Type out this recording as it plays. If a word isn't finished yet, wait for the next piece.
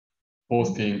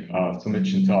hosting Soumith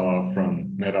Chintala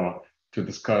from Meta to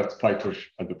discuss PyTorch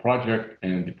as a project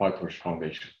and the PyTorch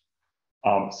Foundation.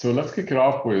 So let's kick it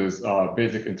off with a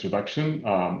basic introduction.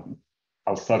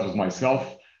 I'll start with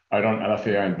myself. I run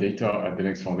LFAI and data at the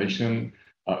Linux Foundation,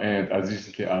 and as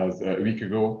recently as a week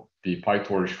ago, the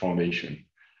PyTorch Foundation.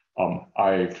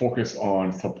 I focus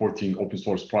on supporting open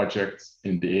source projects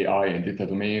in the AI and data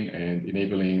domain and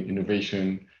enabling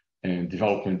innovation and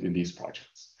development in these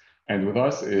projects. And with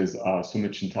us is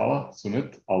Soumith Chintala.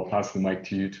 Soumith, I'll pass the mic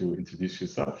to you to introduce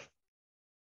yourself.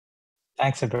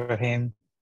 Thanks, Ibrahim.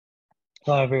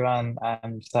 Hello, everyone.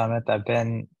 I'm Soumith. I've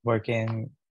been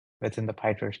working within the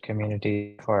PyTorch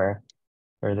community for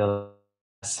the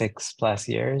 6+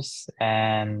 years,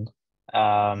 and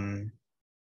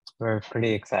we're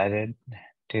pretty excited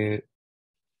to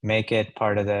make it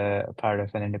part of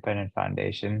an independent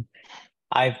foundation.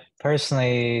 I've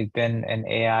personally been in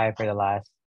AI for the last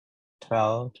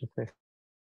 12 to 15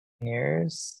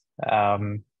 years.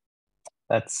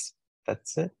 That's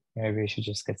it. Maybe we should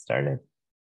just get started.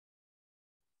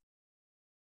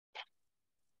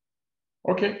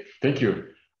 Okay, thank you.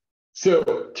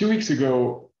 So 2 weeks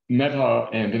ago, Meta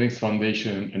and the Linux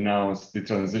Foundation announced the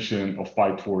transition of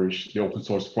PyTorch, the open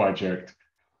source project,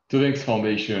 to the Linux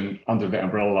Foundation under the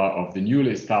umbrella of the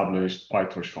newly established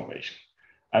PyTorch Foundation.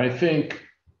 And I think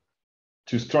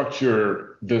to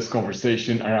structure this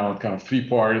conversation around kind of 3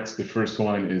 parts, the first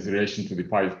one is in relation to the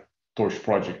PyTorch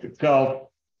project itself.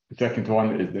 The second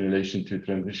one is in relation to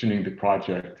transitioning the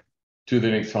project to the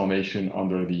Linux Foundation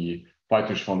under the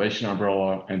PyTorch Foundation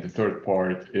umbrella. And the third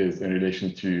part is in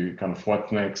relation to kind of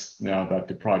what's next now that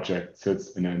the project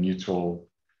sits in a neutral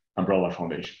umbrella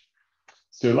foundation.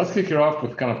 So let's kick it off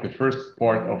with kind of the first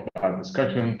part of that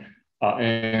discussion.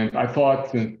 And I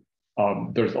thought since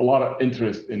there's a lot of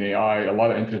interest in AI, a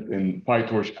lot of interest in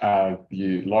PyTorch as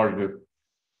the largest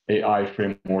AI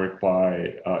framework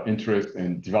by interest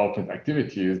and development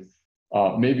activities,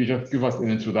 maybe just give us an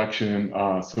introduction,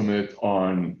 Soumith,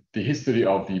 on the history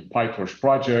of the PyTorch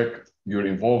project, your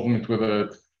involvement with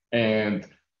it, and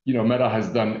Meta has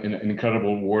done an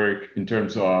incredible work in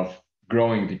terms of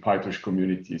growing the PyTorch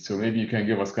community. So maybe you can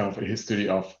give us kind of a history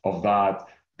of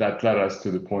that led us to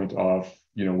the point of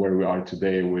where we are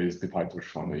today with the PyTorch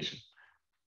Foundation.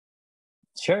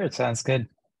 Sure, it sounds good.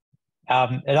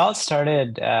 It all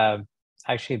started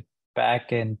actually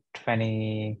back in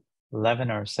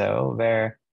 2011 or so,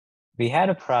 where we had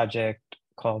a project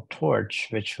called Torch,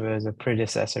 which was a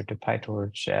predecessor to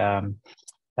PyTorch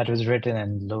that was written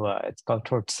in Lua. It's called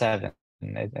Torch 7.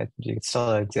 It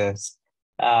still exists.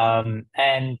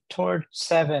 And Torch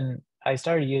 7, I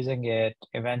started using it,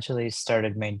 eventually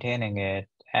started maintaining it.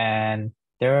 And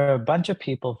there were a bunch of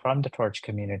people from the Torch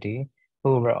community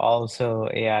who were also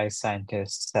AI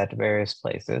scientists at various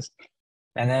places.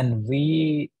 And then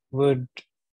we would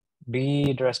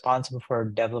be responsible for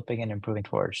developing and improving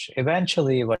Torch.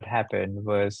 Eventually, what happened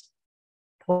was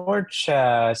Torch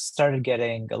started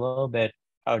getting a little bit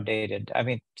outdated. I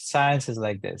mean, science is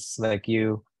like this. Like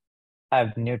you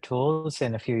have new tools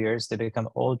in a few years, they become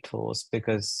old tools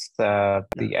because the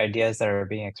ideas that are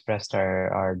being expressed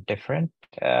are different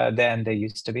than they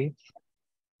used to be.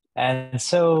 And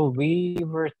so we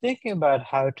were thinking about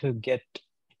how to get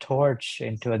Torch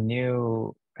into a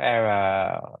new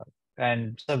era.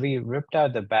 And so we ripped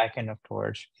out the back end of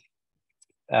Torch,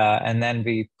 and then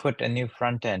we put a new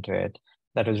front end to it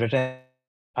that was written in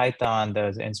Python, that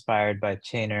was inspired by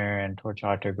Chainer and Torch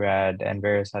Autograd and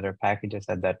various other packages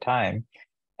at that time.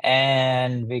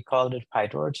 And we called it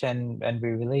PyTorch, and we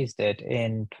released it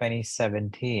in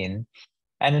 2017.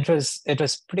 And it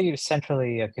was pretty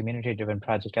centrally a community-driven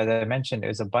project. As I mentioned, it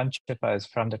was a bunch of us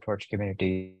from the Torch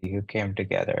community who came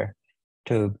together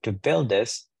to build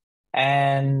this.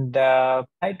 And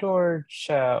PyTorch,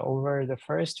 over the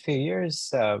first few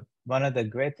years, one of the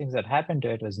great things that happened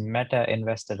to it was Meta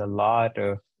invested a lot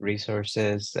of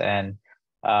resources and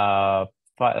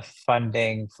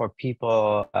funding for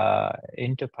people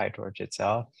into PyTorch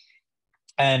itself.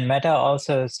 And Meta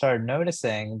also started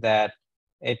noticing that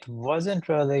it wasn't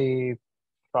really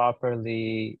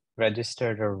properly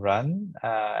registered or run,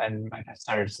 and Meta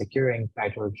started securing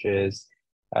PyTorch's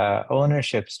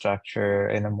ownership structure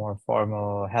in a more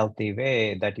formal, healthy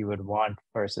way that you would want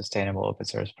for a sustainable open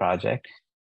source project.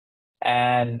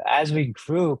 And as we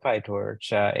grew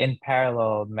PyTorch, in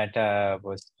parallel, Meta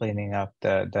was cleaning up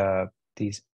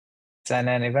these. And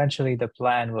then eventually the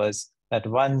plan was that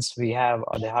once we have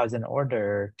the house in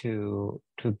order to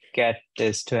get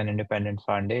this to an independent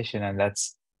foundation, and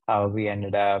that's how we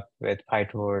ended up with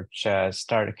PyTorch,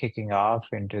 started kicking off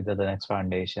into the Linux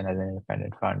Foundation as an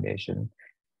independent foundation.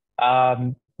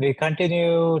 we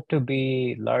continue to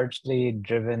be largely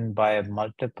driven by a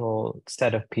multiple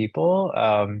set of people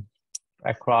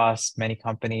across many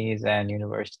companies and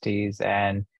universities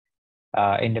and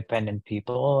independent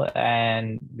people.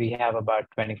 And we have about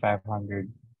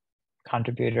 2,500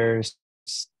 contributors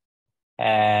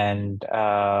and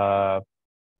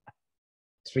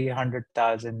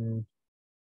 300,000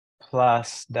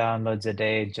 plus downloads a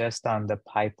day just on the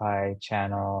PyPy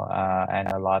channel,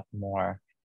 and a lot more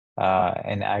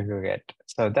in aggregate.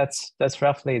 So that's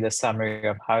roughly the summary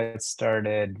of how it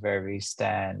started, where we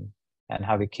stand, and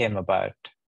how we came about.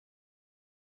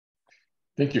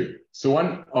 Thank you. So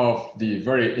one of the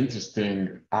very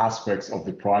interesting aspects of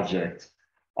the project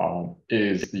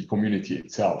is the community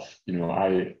itself. You know,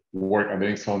 I work at the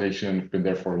Linux Foundation, been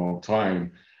there for a long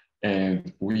time,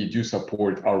 and we do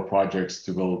support our projects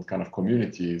to build kind of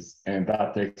communities, and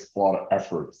that takes a lot of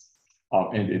effort.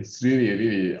 And it's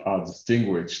really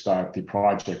distinguished that the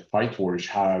project PyTorch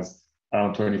has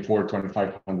around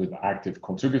 2,500 active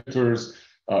contributors.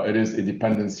 It is a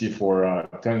dependency for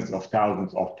tens of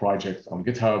thousands of projects on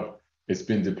GitHub. It's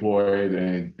been deployed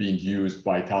and being used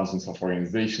by thousands of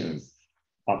organizations.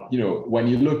 You know, when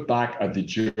you look back at the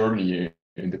journey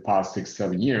in the past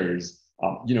 6-7 years,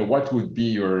 you know, what would be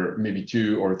your maybe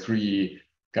 2 or 3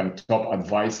 kind of top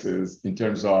advices in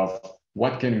terms of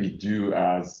what can we do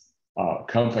as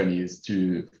companies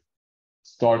to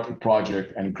start a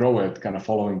project and grow it, kind of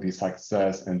following the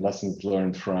success and lessons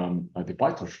learned from the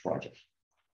PyTorch project?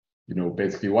 You know,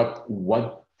 basically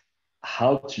what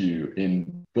helped you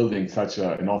in building such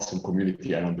an awesome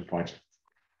community around the project?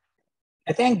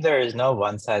 I think there is no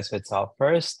one size fits all.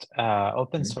 First,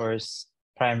 open source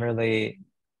primarily,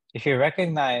 if you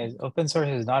recognize open source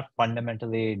is not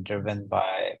fundamentally driven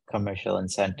by commercial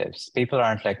incentives. People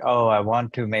aren't like, oh, I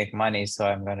want to make money, so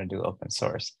I'm going to do open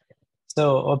source.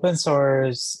 So open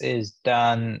source is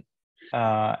done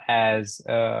as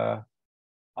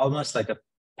almost like a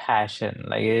passion.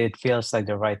 Like it feels like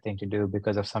the right thing to do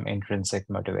because of some intrinsic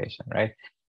motivation, right?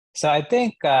 So I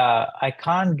think I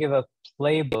can't give a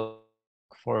playbook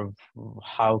for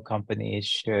how companies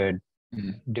should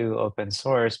do open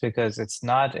source because it's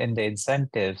not in the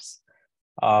incentives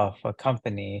of a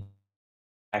company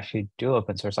to actually do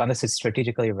open source unless it's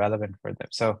strategically relevant for them.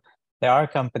 So there are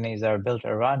companies that are built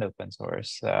around open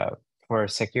source for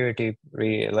security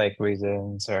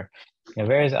reasons or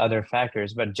various other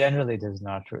factors, but generally this is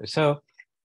not true. So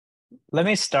let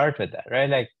me start with that, right?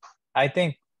 Like I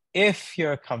think if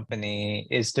your company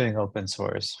is doing open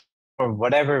source for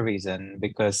whatever reason,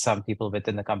 because some people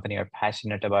within the company are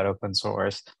passionate about open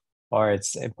source or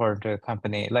it's important to a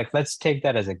company, like let's take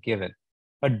that as a given.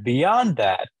 But beyond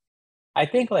that, I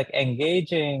think like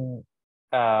engaging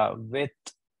with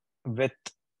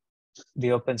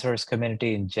the open source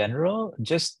community in general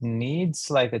just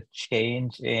needs like a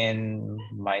change in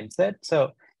mindset.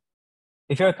 So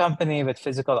if you're a company with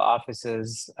physical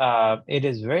offices, it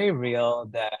is very real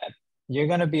that you're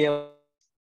going to be able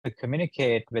to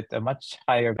communicate with a much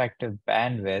higher effective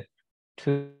bandwidth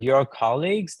to your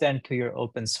colleagues than to your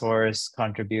open source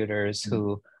contributors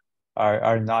who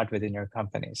are not within your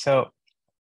company. So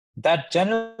that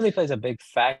generally plays a big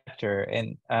factor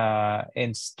in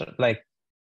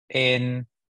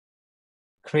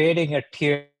creating a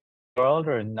tiered world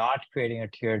or not creating a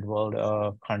tiered world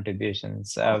of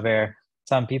contributions, where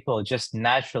some people just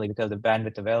naturally, because of the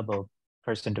bandwidth available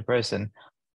person to person,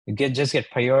 just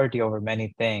get priority over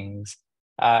many things,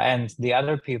 and the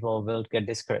other people will get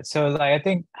discouraged. So like, I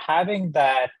think having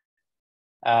that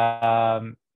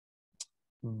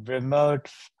remote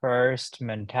first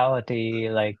mentality,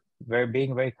 like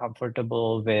being very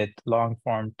comfortable with long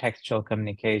form textual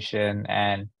communication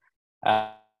and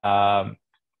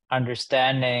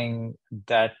understanding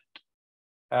that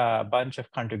a bunch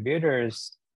of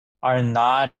contributors are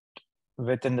not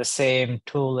within the same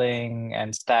tooling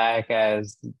and stack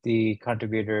as the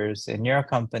contributors in your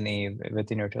company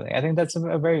within your tooling. I think that's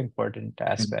a very important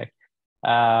aspect.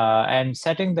 And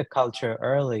setting the culture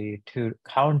early to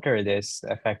counter this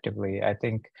effectively, I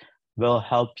think will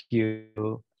help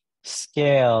you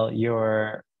scale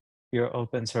your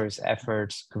open source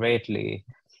efforts greatly,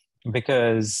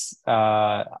 because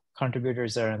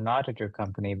contributors that are not at your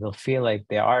company will feel like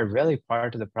they are really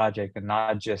part of the project and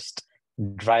not just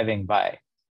driving by.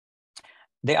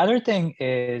 The other thing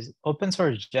is open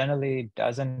source generally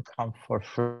doesn't come for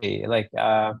free. Like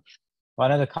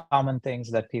one of the common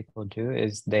things that people do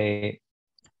is they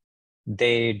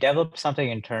develop something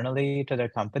internally to their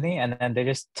company and then they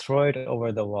just throw it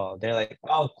over the wall. They're like,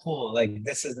 oh, cool, like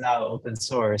this is now open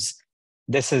source.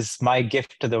 This is my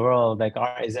gift to the world. Like,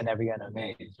 isn't everyone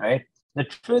amazed, right? The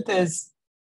truth is,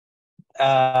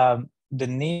 the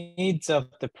needs of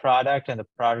the product and the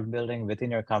product building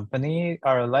within your company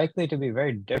are likely to be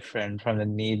very different from the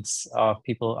needs of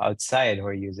people outside who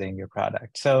are using your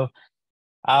product. So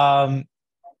I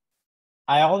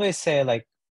always say, like,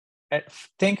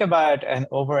 think about an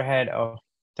overhead of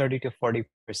 30 to 40%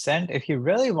 if you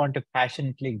really want to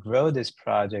passionately grow this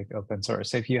project open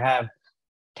source. If you have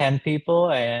 10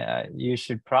 people, you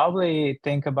should probably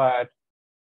think about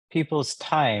people's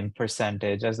time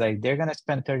percentage as like they're going to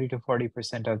spend 30 to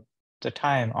 40% of the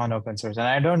time on open source. And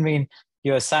I don't mean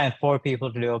you assign 4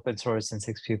 people to do open source and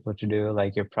 6 people to do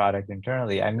like your product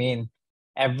internally. I mean,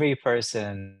 every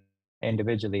person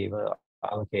individually will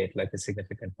allocate like a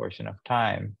significant portion of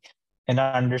time and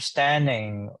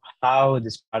understanding how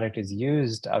this product is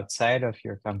used outside of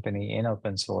your company in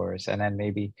open source, and then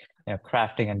maybe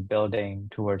crafting and building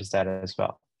towards that as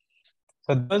well.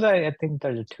 So those are, I think,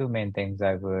 are the 2 main things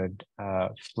I would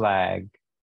flag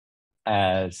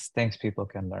as things people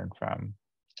can learn from.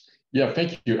 Yeah,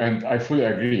 thank you. And I fully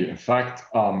agree. In fact,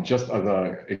 just as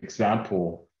an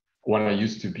example, when I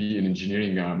used to be an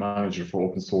engineering manager for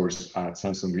open source at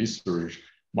Samsung Research,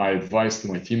 my advice to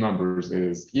my team members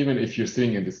is, even if you're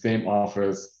sitting in the same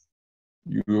office,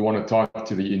 you want to talk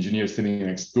to the engineer sitting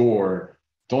next door,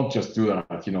 don't just do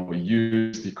that.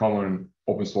 Use the common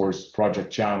open source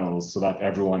project channels so that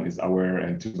everyone is aware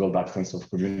and to build that sense of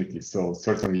community. So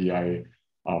certainly I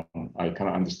kind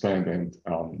of understand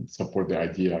and support the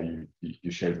idea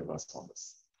you shared with us on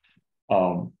this.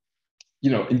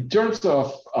 In terms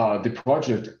of the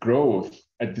project growth,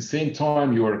 at the same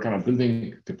time you are kind of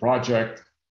building the project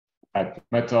at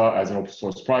Meta as an open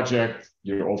source project,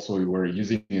 you were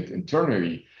using it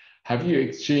internally. Have you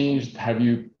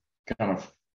kind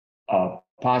of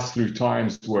passed through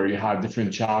times where you had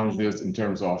different challenges in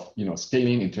terms of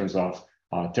scaling, in terms of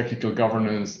technical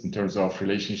governance, in terms of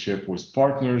relationship with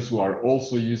partners who are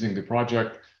also using the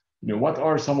project? What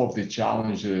are some of the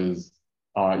challenges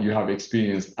you have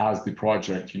experienced as the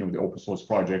project, the open source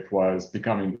project was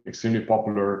becoming extremely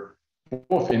popular,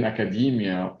 both in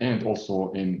academia and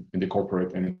also in the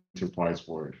corporate and enterprise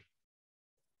world?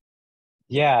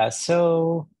 Yeah,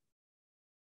 so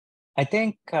I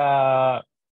think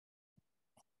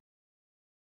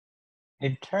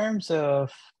in terms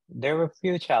of, there were a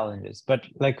few challenges, but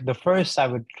like the first I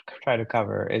would try to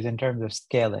cover is in terms of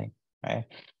scaling, right?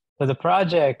 So the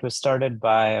project was started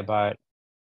by about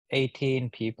 18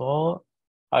 people,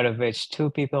 out of which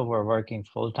 2 people were working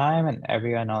full-time and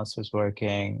everyone else was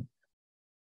working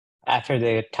after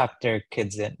they tucked their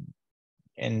kids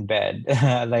in bed,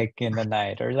 like in the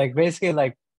night, or like basically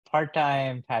like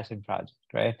part-time passion project,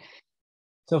 right?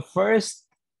 So first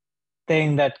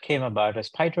thing that came about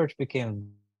is PyTorch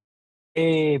became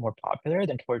way more popular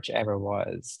than Torch ever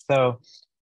was. So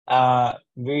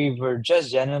we were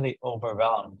just generally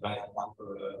overwhelmed by a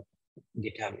number of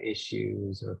GitHub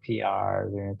issues or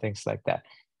PRs and things like that.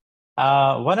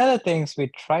 One of the things we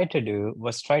tried to do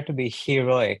was try to be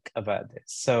heroic about this.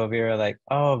 So we were like,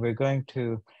 oh, we're going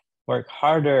to work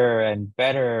harder and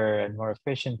better and more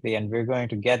efficiently, and we're going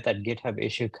to get that GitHub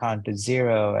issue count to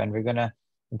 0, and we're going to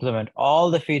implement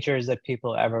all the features that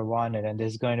people ever wanted, and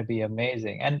this is going to be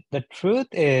amazing. And the truth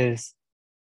is,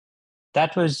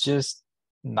 that was just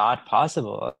not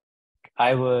possible.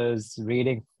 I was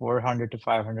reading 400 to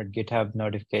 500 GitHub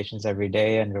notifications every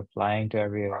day and replying to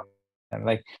everyone,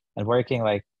 and working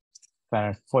like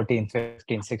 14,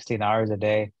 15, 16 hours a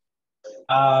day.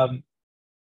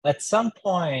 At some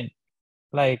point,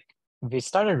 like, we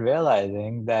started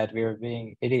realizing that we were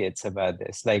being idiots about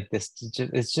this. Like,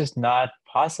 it's just not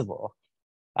possible.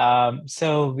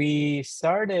 So we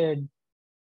started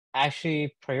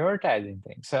actually prioritizing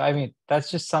things. So I mean,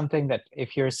 that's just something that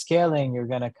if you're scaling, you're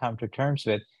going to come to terms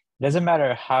with. It doesn't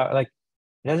matter how, like,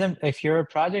 if your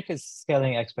project is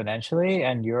scaling exponentially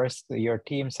and your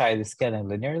team size is scaling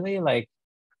linearly, like,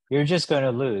 you're just going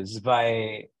to lose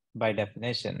by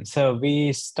definition. So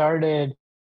we started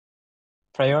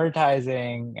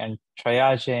prioritizing and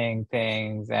triaging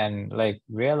things and like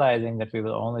realizing that we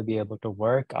will only be able to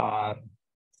work on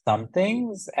some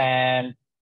things and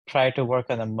try to work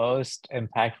on the most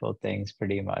impactful things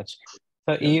pretty much.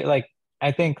 So like,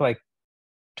 I think like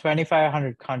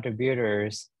 2,500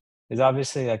 contributors is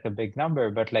obviously like a big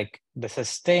number, but like the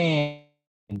sustained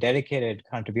dedicated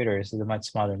contributors is a much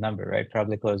smaller number, right?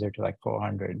 Probably closer to like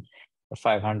 400 or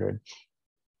 500.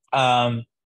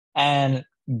 And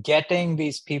getting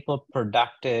these people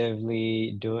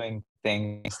productively doing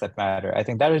things that matter, I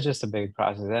think that is just a big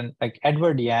process. And like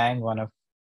Edward Yang,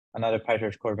 another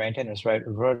PyTorch core maintainers, right,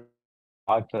 wrote a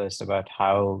blog post about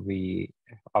how we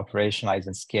operationalize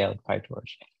and scale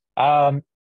PyTorch.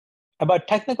 about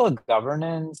technical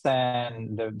governance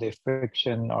and the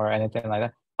friction or anything like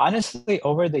that. Honestly,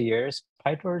 over the years,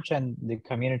 PyTorch and the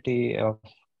community of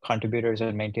contributors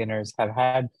and maintainers have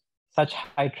had such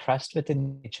high trust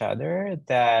within each other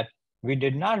that we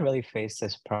did not really face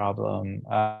this problem.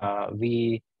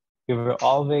 We were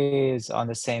always on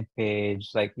the same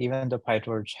page. Like even though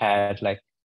PyTorch had like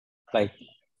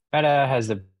Meta has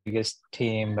the biggest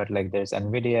team, but like there's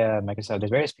NVIDIA, Microsoft,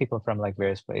 there's various people from like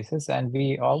various places, and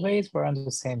we always were on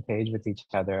the same page with each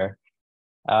other.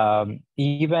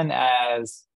 Even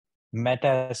as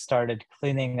Meta started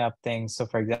cleaning up things. So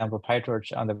for example,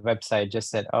 PyTorch on the website just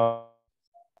said, oh,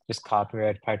 just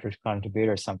copyright PyTorch contribute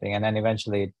or something. And then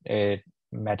eventually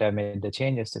Meta made the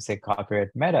changes to say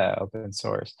copyright Meta open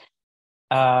source.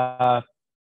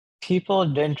 People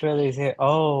didn't really say,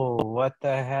 oh, what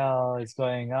the hell is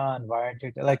going on? Why aren't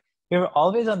you like we were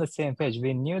always on the same page.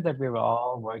 We knew that we were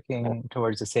all working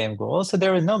towards the same goal. So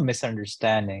there was no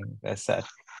misunderstanding as such.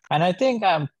 And I think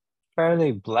I'm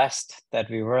fairly blessed that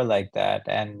we were like that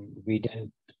and we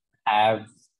didn't have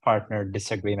partner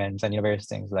disagreements and various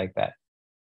things like that.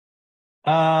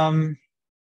 I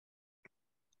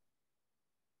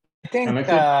think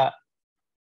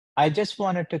I just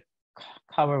wanted to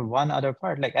cover one other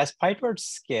part. Like as PyTorch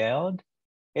scaled,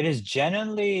 it is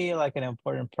genuinely like an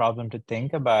important problem to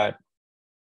think about,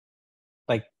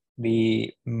 like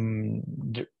the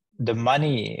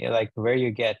money, like where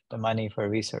you get the money for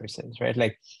resources, right?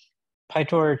 Like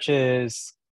PyTorch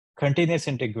is continuous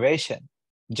integration,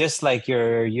 just like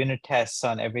your unit tests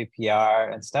on every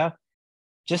PR and stuff.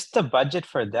 Just the budget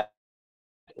for that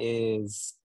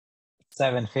is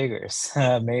 7 figures,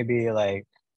 maybe like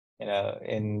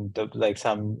in like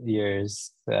some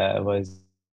years was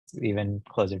even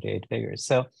closer to 8 figures.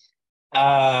 So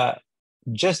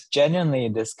just genuinely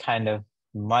this kind of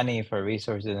money for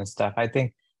resources and stuff, I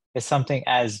think is something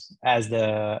as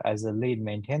the lead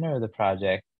maintainer of the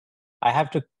project, I have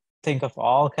to think of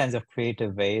all kinds of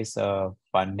creative ways of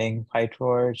funding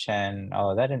PyTorch and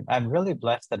all of that. And I'm really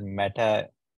blessed that Meta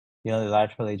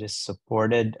unilaterally just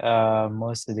supported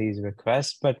most of these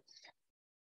requests. But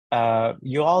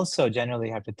you also generally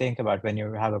have to think about when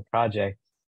you have a project,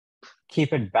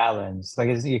 keep it balanced.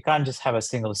 Like you can't just have a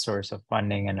single source of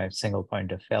funding and a single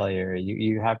point of failure.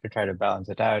 You have to try to balance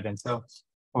it out. And so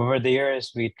over the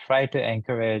years, we try to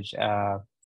encourage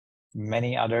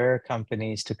many other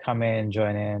companies to come in,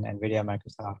 join in, NVIDIA,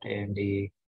 Microsoft,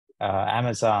 AMD,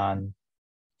 Amazon,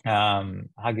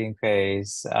 Hugging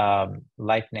Face,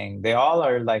 Lightning. They all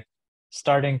are like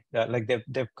starting, like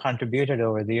they've contributed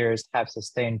over the years, have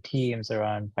sustained teams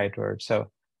around PyTorch.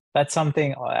 So that's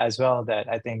something as well that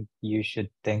I think you should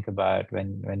think about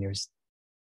when you're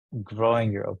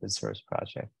growing your open source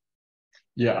project.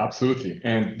 Yeah, absolutely.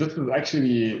 And this is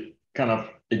actually kind of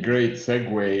a great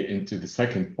segue into the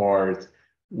second part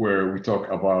where we talk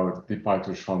about the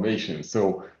PyTorch Foundation.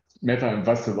 So Meta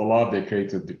invested a lot. They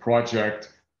created the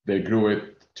project. They grew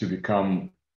it to become,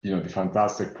 the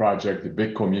fantastic project, the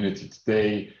big community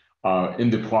today. In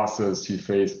the process, you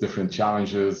face different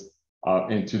challenges.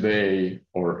 And today,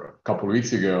 or a couple of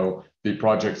weeks ago, the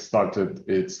project started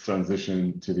its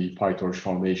transition to the PyTorch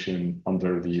Foundation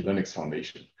under the Linux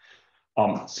Foundation.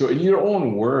 So in your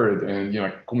own word and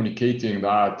communicating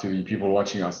that to the people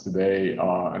watching us today,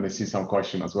 and I see some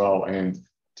question as well, and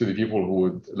to the people who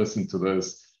would listen to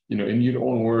this, in your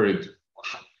own word,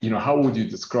 how would you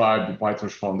describe the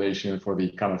PyTorch Foundation for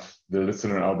the the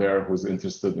listener out there who's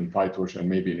interested in PyTorch and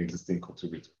maybe an existing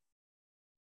contributor?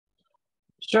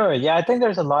 Sure. Yeah, I think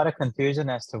there's a lot of confusion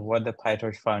as to what the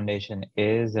PyTorch Foundation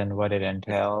is and what it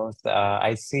entails.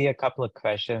 I see a couple of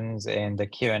questions in the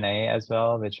Q&A as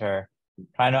well, which are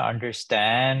trying to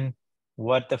understand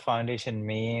what the foundation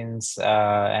means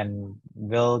and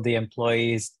will the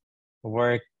employees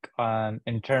work on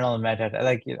internal method.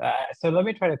 So let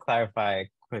me try to clarify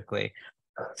quickly.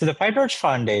 So the PyTorch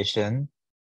Foundation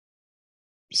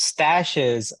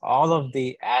stashes all of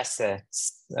the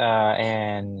assets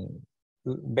and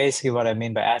basically what I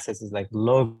mean by assets is like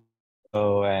logo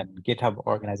and GitHub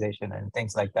organization and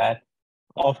things like that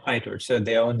of PyTorch. So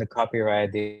they own the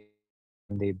copyright, the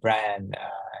brand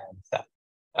and stuff.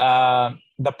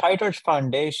 The PyTorch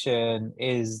Foundation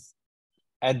is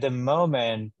at the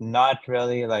moment not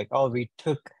really like, oh, it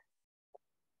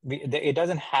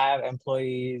doesn't have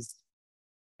employees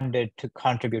funded to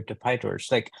contribute to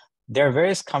PyTorch. Like there are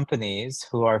various companies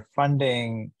who are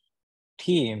funding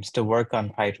teams to work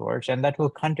on PyTorch, and that will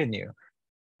continue.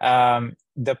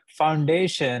 The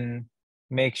foundation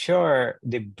makes sure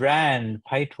the brand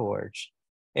PyTorch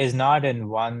is not in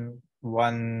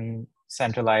one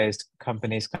centralized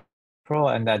company's control,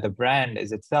 and that the brand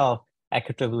is itself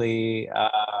equitably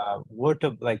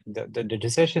votable, like the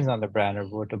decisions on the brand are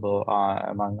votable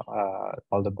among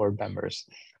all the board members.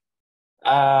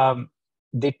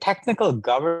 The technical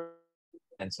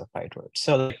governance of PyTorch.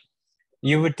 So like,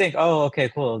 you would think, oh, okay,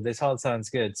 cool, this all sounds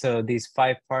good. So these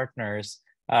 5 partners,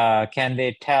 can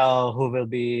they tell who will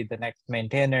be the next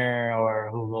maintainer,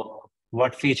 or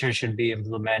what features should be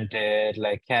implemented?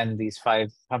 Like, can these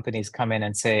 5 companies come in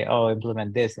and say, oh,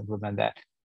 implement this, implement that?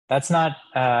 That's not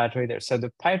true there. So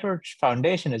the PyTorch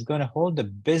Foundation is going to hold the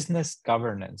business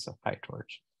governance of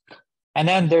PyTorch. And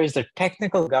then there's the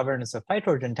technical governance of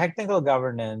PyTorch. And technical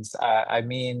governance, I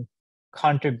mean,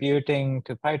 contributing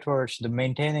to PyTorch, the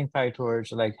maintaining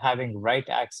PyTorch, like having right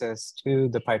access to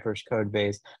the PyTorch code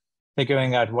base,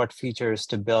 figuring out what features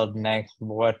to build next,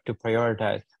 what to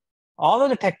prioritize. All of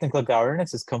the technical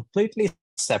governance is completely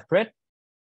separate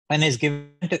and is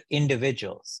given to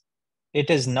individuals. It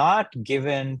is not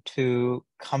given to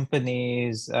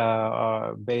companies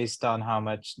based on how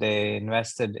much they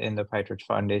invested in the PyTorch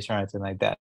Foundation or anything like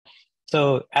that.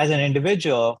 So as an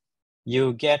individual,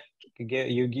 you're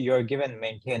given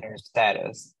maintainer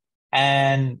status,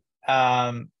 and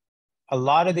a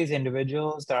lot of these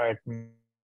individuals are at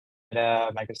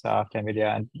Microsoft,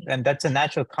 NVIDIA, and that's a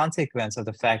natural consequence of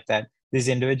the fact that these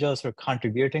individuals were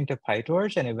contributing to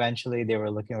PyTorch, and eventually they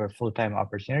were looking for a full-time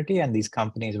opportunity, and these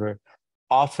companies were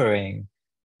offering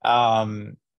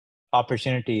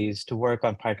opportunities to work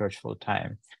on PyTorch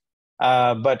full-time.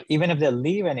 But even if they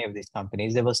leave any of these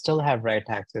companies, they will still have right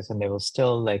access, and they will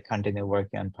still like continue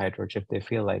working on PyTorch if they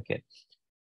feel like it.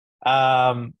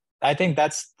 I think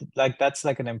that's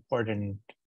like an important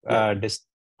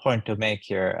point to make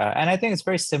here, and I think it's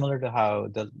very similar to how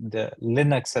the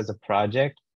Linux as a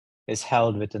project is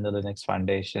held within the Linux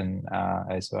Foundation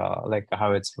as well, like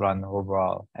how it's run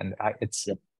overall, and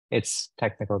its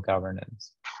technical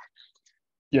governance.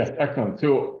 Yes, excellent.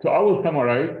 So I will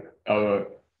summarize.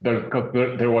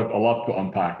 There was a lot to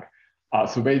unpack.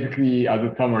 So basically, as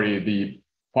a summary, the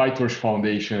PyTorch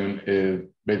Foundation is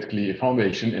basically a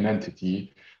foundation, an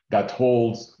entity that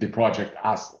holds the project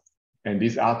assets. And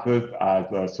these assets, as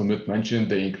Soumith mentioned,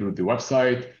 they include the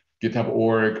website, GitHub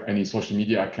org, any social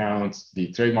media accounts,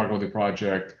 the trademark of the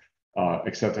project,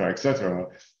 et cetera, et cetera.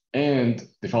 And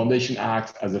the foundation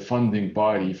acts as a funding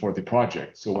body for the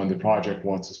project. So when the project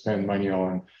wants to spend money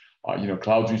on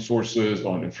cloud resources,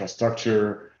 on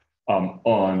infrastructure,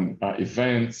 on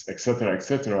events, et cetera,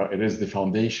 it is the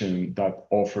foundation that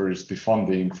offers the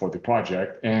funding for the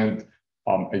project. And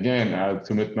again, as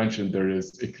Soumith mentioned, there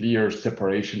is a clear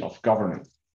separation of governance.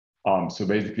 So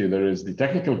basically, there is the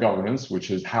technical governance,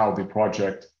 which is how the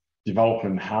project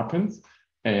development happens.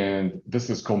 And this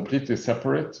is completely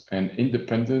separate and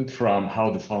independent from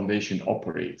how the foundation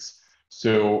operates.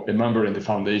 So a member in the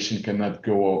foundation cannot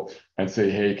go and say,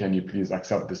 hey, can you please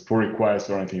accept this pull request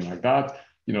or anything like that?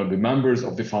 The members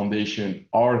of the foundation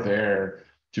are there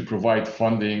to provide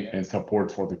funding and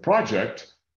support for the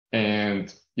project.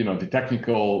 And the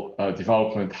technical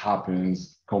development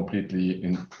happens completely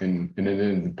in an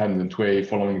independent way,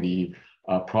 following the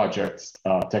project's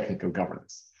technical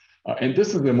governance. And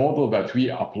this is the model that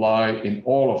we apply in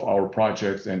all of our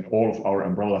projects and all of our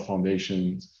umbrella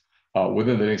foundations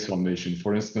within the Linux Foundation.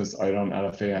 For instance, I run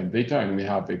LFA and data, and we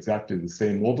have exactly the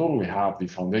same model. We have the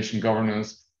foundation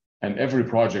governance, and every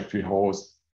project we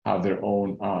host have their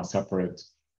own separate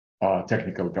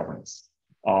technical governance.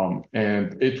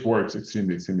 And it works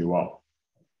extremely well.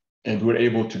 And we're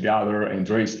able to gather and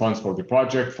raise funds for the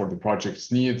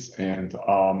project's needs, and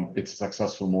it's a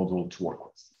successful model to work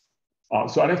with.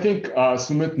 So I think,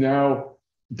 Soumith, now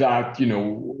that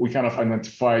we kind of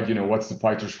identified, what's the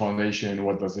PyTorch Foundation,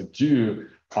 what does it do?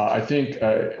 I think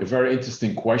a very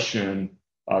interesting question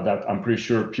that I'm pretty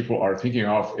sure people are thinking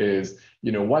of is,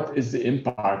 what is the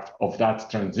impact of that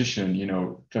transition,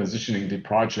 transitioning the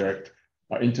project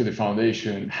into the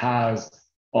foundation has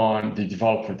on the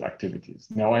development activities?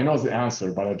 Now, I know the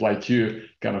answer, but I'd like you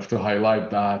kind of to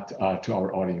highlight that to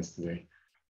our audience today.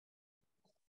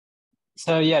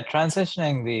 So yeah,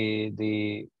 transitioning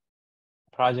the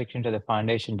project into the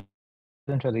foundation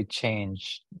doesn't really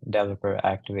change developer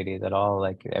activities at all.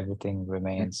 Like everything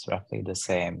remains roughly the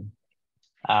same.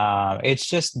 It's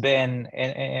just been,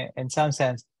 in some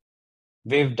sense,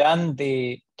 we've done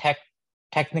the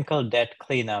technical debt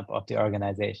cleanup of the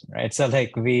organization, right? So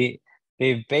like we've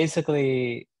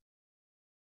basically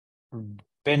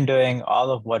been doing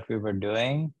all of what we were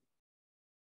doing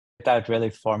without really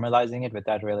formalizing it,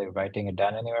 without really writing it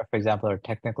down anywhere. For example, our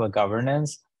technical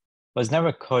governance was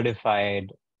never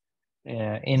codified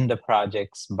in the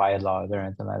project's bylaws or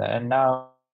anything like that. And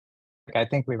now I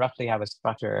think we roughly have a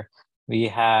structure we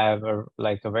have a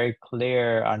very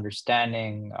clear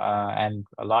understanding and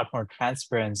a lot more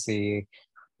transparency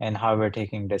in how we're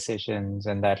taking decisions,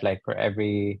 and that like for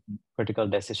every critical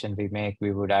decision we make,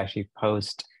 we would actually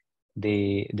post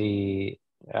the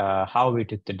how we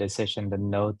took the decision, the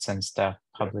notes and stuff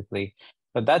publicly.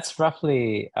 But that's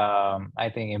roughly, I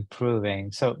think,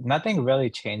 improving. So nothing really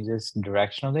changes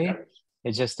directionally.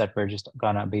 It's just that we're just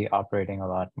gonna be operating a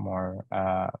lot more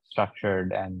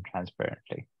structured and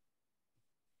transparently.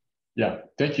 Yeah,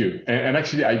 thank you. And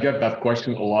actually, I get that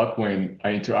question a lot when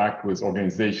I interact with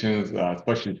organizations,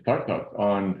 especially startups,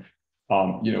 on,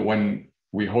 when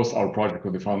we host our project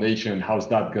with the foundation, how's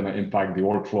that going to impact the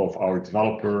workflow of our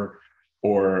developer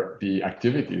or the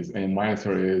activities? And my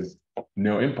answer is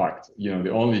no impact. The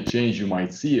only change you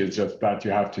might see is just that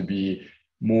you have to be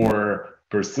more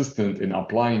persistent in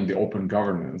applying the open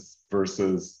governance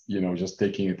versus, just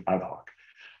taking it ad hoc.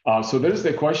 So there's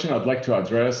the question I'd like to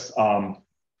address.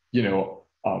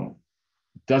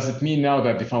 Does it mean now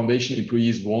that the foundation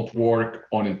employees won't work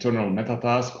on internal meta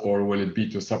tasks, or will it be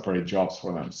two separate jobs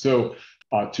for them? So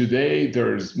today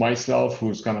there's myself,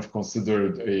 who's kind of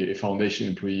considered a foundation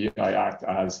employee. I act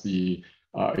as the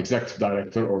executive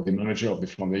director or the manager of the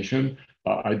foundation.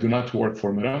 I do not work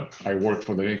for Meta. I work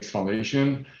for the Linux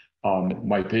Foundation.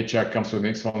 My paycheck comes from the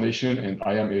Linux Foundation, and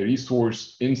I am a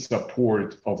resource in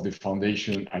support of the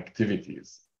foundation activities.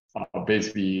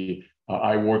 Basically,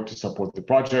 I work to support the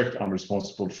project. I'm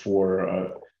responsible for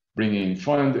bringing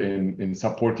fund in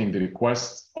supporting the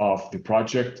requests of the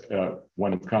project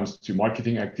when it comes to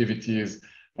marketing activities,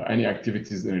 any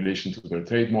activities in relation to their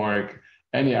trademark,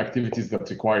 any activities that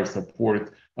require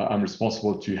support. I'm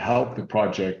responsible to help the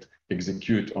project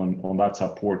execute on that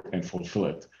support and fulfill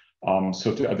it.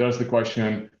 So to address the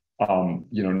question,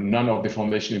 none of the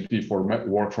foundation employees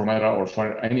work for Meta or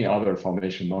for any other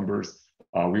foundation members.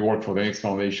 We work for the Linux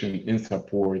Foundation in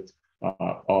support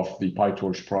of the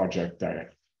PyTorch project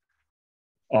direct.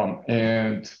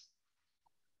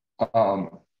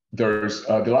 There's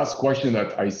the last question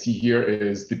that I see here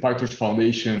is the PyTorch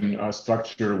Foundation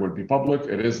structure will be public.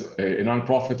 It is a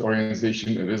nonprofit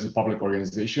organization. It is a public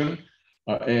organization.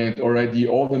 And already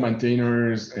all the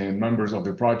maintainers and members of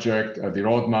the project, the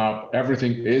roadmap,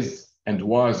 everything is and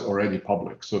was already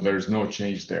public. So there's no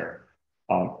change there.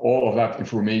 All of that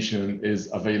information is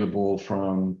available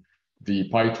from the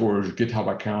PyTorch GitHub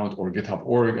account or GitHub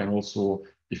org. And also,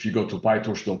 if you go to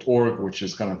pytorch.org, which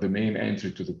is kind of the main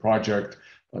entry to the project,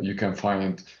 you can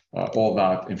find all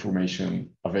that information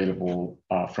available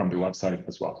from the website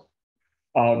as well.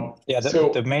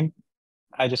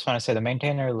 I just want to say the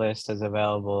maintainer list is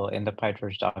available in the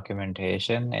PyTorch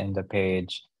documentation in the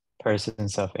page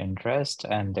persons of interest,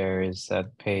 and there is a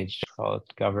page called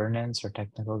governance or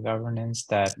technical governance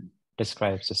that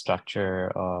describes the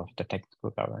structure of the technical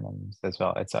governance as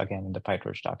well. It's again in the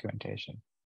PyTorch documentation.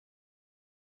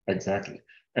 Exactly.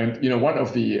 And one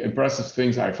of the impressive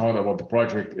things I found about the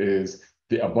project is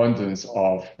the abundance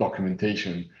of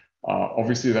documentation.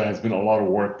 Obviously, there has been a lot of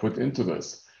work put into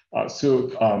this.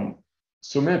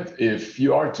 Soumith, if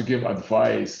you are to give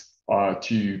advice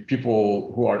to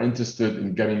people who are interested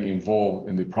in getting involved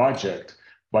in the project,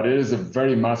 but it is a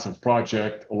very massive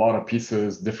project, a lot of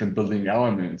pieces, different building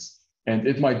elements, and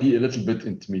it might be a little bit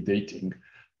intimidating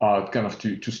kind of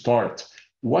to start.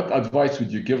 What advice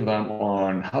would you give them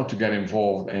on how to get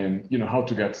involved and how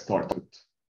to get started?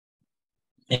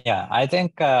 Yeah, I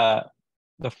think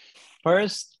the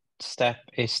first step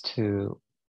is to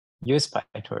use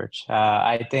PyTorch.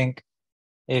 I think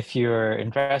if you're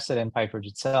interested in PyTorch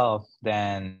itself,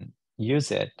 then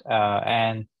use it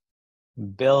and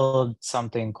build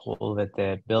something cool with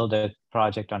it. Build a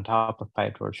project on top of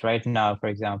PyTorch. Right now, for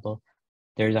example,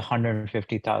 there's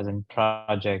 150,000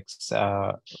 projects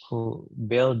who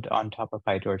build on top of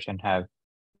PyTorch and have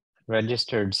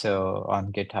registered so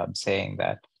on GitHub saying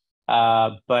that.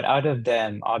 But out of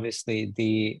them, obviously,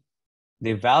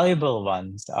 the valuable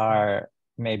ones are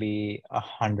maybe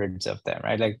hundreds of them,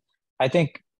 right? Like, I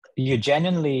think you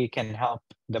genuinely can help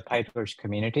the PyTorch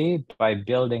community by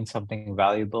building something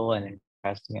valuable and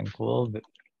interesting and cool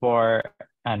for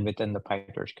and within the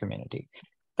PyTorch community.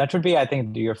 That would be, I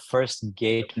think, your first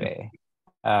gateway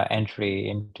entry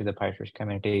into the PyTorch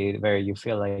community, where you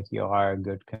feel like you are a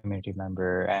good community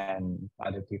member and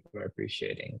other people are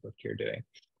appreciating what you're doing.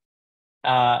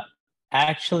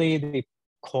 Actually, the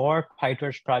core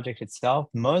PyTorch project itself,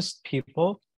 most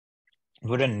people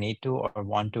wouldn't need to or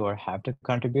want to or have to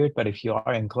contribute, but if you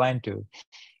are inclined to,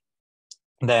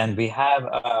 then we have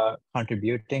a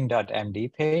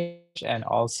contributing.md page, and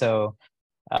also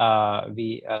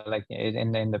we like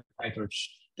in the PyTorch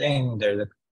thing, there's a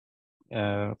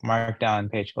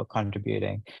markdown page called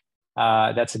contributing.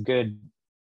 That's a good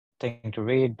thing to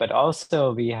read, but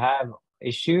also we have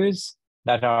issues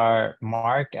that are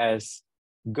marked as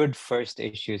good first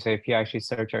issues. So if you actually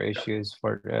search our issues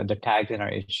for the tags in our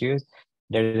issues,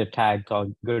 there's a tag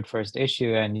called good first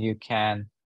issue, and you can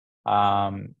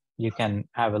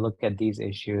have a look at these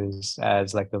issues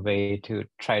as like a way to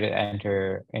try to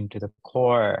enter into the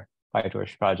core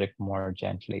PyTorch project more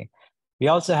gently. We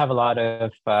also have a lot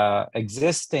of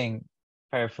existing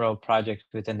peripheral projects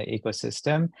within the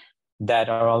ecosystem that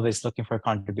are always looking for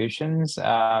contributions.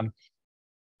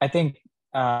 I think,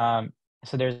 so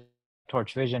there's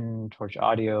Torch Vision, Torch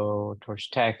Audio,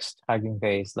 Torch Text, Hugging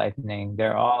Face, Lightning.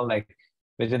 They're all like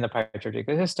within the PyTorch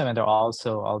ecosystem, and they're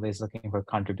also always looking for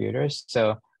contributors.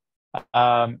 So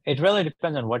it really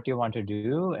depends on what you want to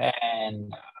do,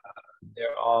 and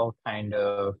they're all kind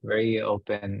of very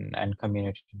open and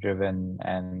community driven,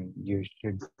 and you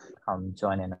should come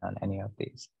join in on any of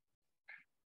these.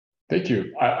 Thank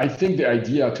you. I think the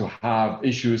idea to have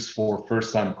issues for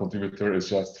first-time contributor is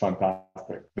just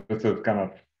fantastic. This is kind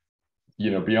of,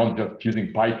 beyond just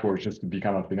using PyTorch, just to be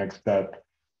kind of the next step.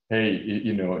 Hey,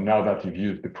 now that you've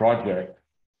used the project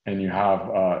and you have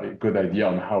a good idea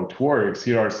on how it works,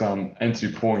 here are some entry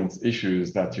points,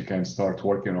 issues that you can start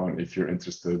working on if you're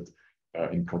interested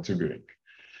in contributing.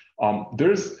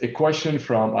 There's a question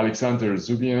from Alexander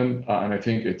Zubian, and I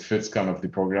think it fits kind of the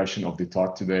progression of the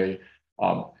talk today.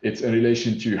 It's in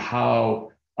relation to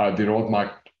how the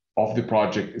roadmap of the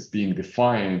project is being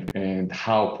defined and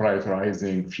how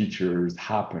prioritizing features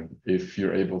happen. If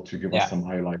you're able to give us some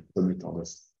highlights on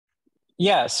this.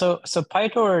 Yeah, so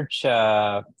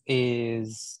PyTorch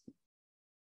is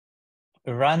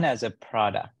run as a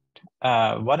product.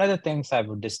 One of the things I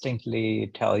would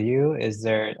distinctly tell you is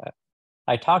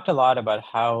I talked a lot about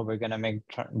how we're going to make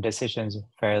decisions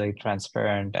fairly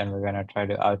transparent, and we're going to try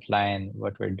to outline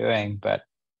what we're doing. But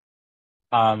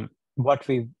what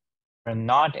we are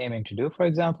not aiming to do, for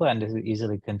example, and this is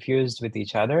easily confused with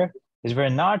each other, is we're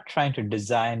not trying to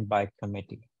design by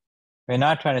committee. We're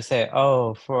not trying to say,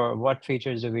 oh, for what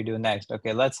features do we do next?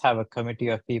 Okay, let's have a committee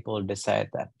of people decide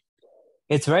that.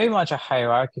 It's very much a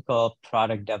hierarchical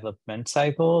product development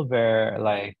cycle where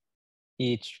like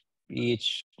each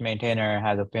maintainer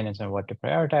has opinions on what to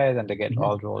prioritize, and they get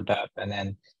all rolled up, and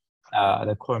then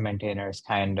the core maintainers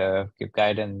kind of give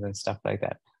guidance and stuff like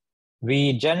that.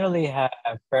 We generally have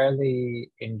a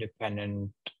fairly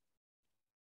independent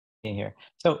thing here.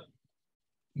 So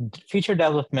feature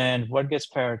development, what gets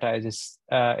prioritized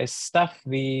is stuff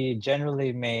we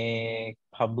generally make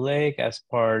public as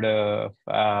part of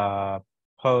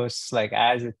posts, like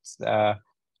as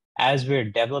we're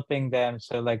developing them.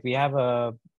 So like we have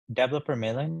a developer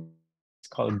mailing, it's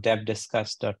called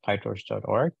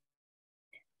devdiscuss.pytorch.org.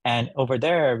 And over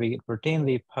there, we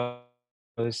routinely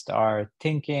post our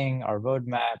thinking, our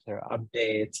roadmaps, our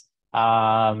updates.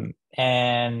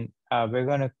 And we're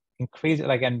going to increase it.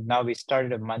 And now we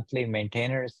started a monthly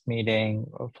maintainers meeting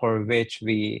for which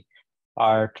we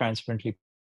are transparently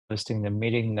posting the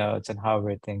meeting notes and how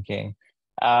we're thinking.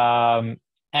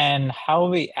 And how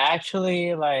we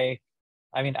actually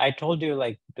I told you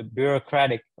the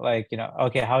bureaucratic,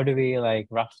 okay, how do we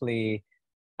roughly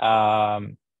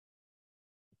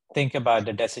think about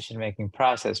the decision-making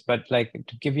process? But to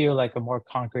give you a more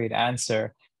concrete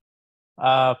answer,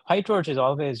 PyTorch is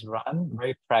always run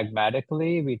very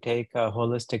pragmatically. We take a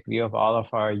holistic view of all of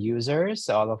our users,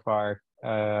 all of our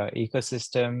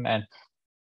ecosystem, and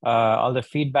all the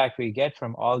feedback we get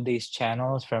from all these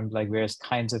channels from various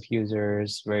kinds of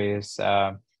users, various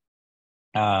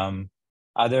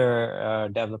other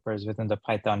developers within the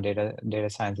Python data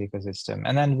science ecosystem.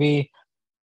 And then we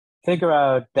figure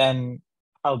out then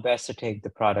how best to take the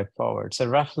product forward. So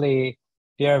roughly,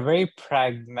 we are a very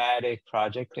pragmatic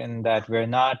project in that we're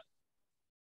not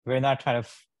trying to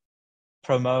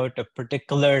promote a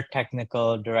particular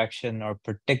technical direction or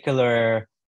particular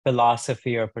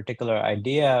philosophy or particular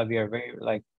idea. We are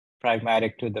very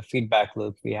pragmatic to the feedback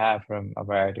loop we have from a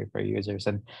variety of our users.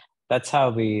 And that's how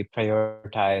we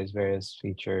prioritize various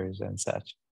features and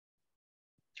such.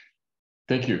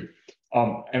 Thank you.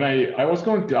 And I was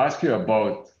going to ask you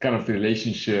about kind of the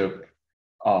relationship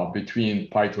between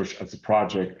PyTorch as a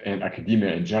project and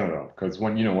academia in general, because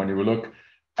when you look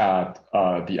at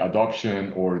the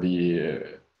adoption or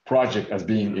the project as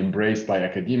being embraced by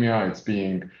academia, it's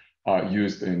being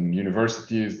used in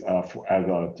universities as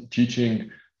a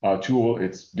teaching tool.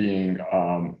 It's being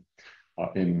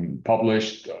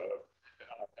published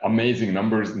amazing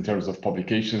numbers in terms of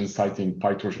publications citing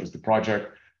PyTorch as the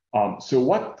project. So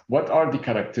what are the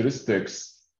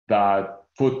characteristics that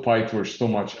put PyTorch so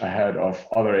much ahead of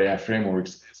other AI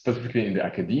frameworks, specifically in the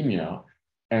academia.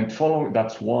 And following,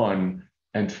 that's one.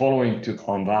 And following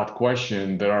on that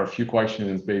question, there are a few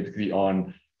questions basically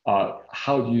on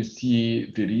how do you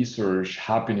see the research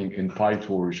happening in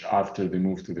PyTorch after they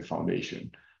move to the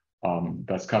foundation?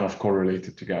 That's kind of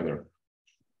correlated together.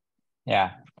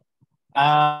 Yeah.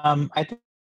 I think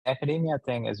the academia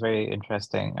thing is very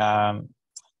interesting. I'll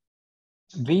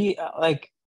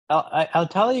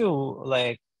tell you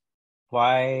like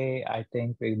why I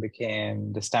think we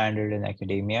became the standard in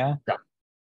academia. Yeah.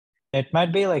 It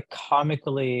might be like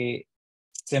comically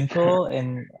simple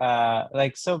and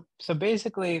so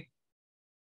basically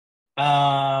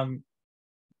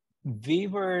we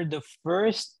were the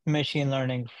first machine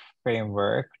learning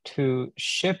framework to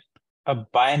ship a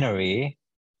binary,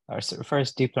 or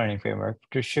first deep learning framework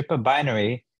to ship a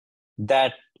binary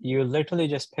that you literally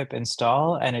just pip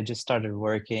install and it just started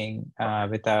working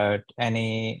without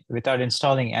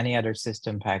installing any other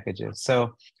system packages.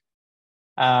 So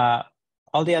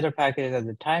all the other packages at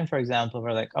the time, for example,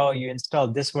 were like, oh, you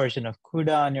installed this version of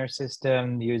CUDA on your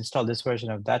system, you install this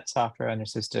version of that software on your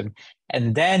system,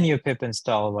 and then you pip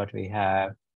install what we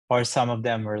have. Or some of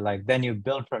them were like, then you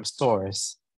build from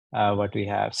source what we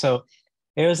have. So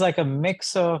it was like a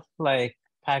mix of like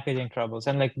packaging troubles.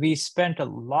 And like we spent a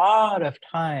lot of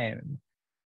time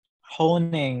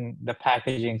honing the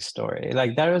packaging story.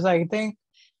 Like that was, I think,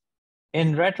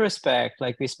 in retrospect,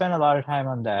 like we spent a lot of time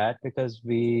on that because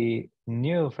we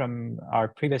knew from our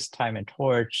previous time in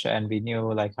Torch and we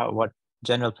knew like what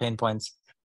general pain points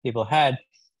people had,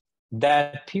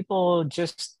 that people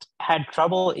just had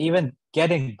trouble even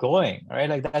getting going, right?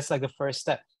 Like that's like the first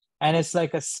step. And it's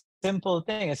like a simple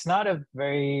thing. It's not a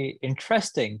very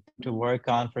interesting to work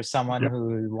on for someone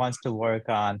who wants to work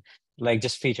on like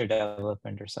just feature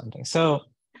development or something. So,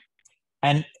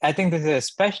 and I think this is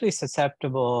especially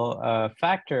susceptible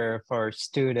factor for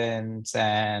students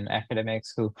and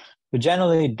academics who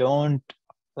generally don't,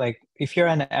 like if you're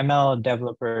an ML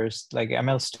developers, like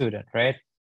ML student, right?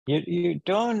 You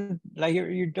don't like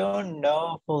you don't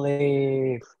know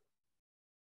fully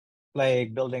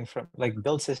like building from like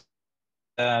build system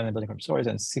and building from source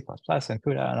and C++ and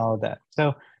CUDA and all of that.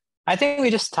 So I think we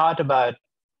just thought about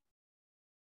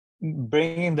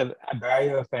bringing the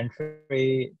barrier of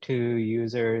entry to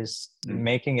users,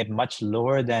 making it much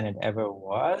lower than it ever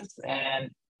was.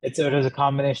 And it was a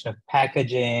combination of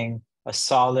packaging, a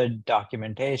solid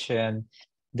documentation.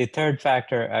 The third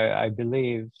factor, I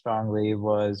believe strongly,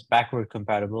 was backward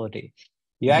compatibility.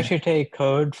 You actually take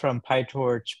code from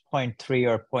PyTorch 0.3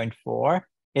 or 0.4,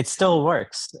 it still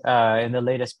works in the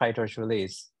latest PyTorch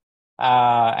release.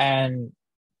 And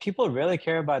people really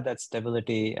care about that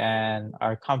stability, and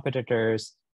our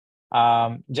competitors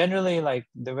generally, like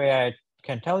the way I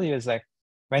can tell you is like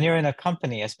when you're in a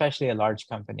company, especially a large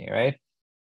company, right?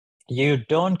 You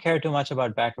don't care too much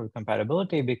about backward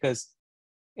compatibility because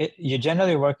you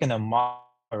generally work in a mono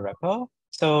repo.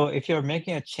 So if you're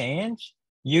making a change,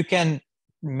 you can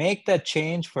make that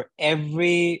change for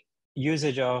every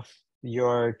usage of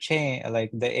your chain, like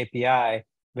the API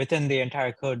within the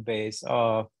entire code base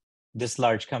of this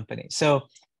large company. So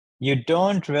you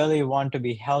don't really want to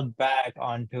be held back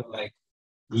onto like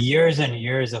years and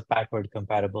years of backward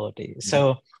compatibility.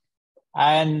 So,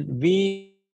 and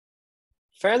we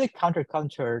fairly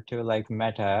counterculture to like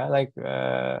Meta, like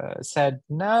said,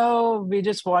 no, we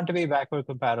just want to be backward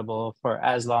compatible for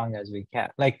as long as we can.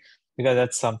 Like, because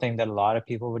that's something that a lot of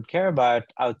people would care about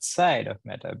outside of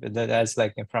Meta, but that's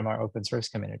like from our open source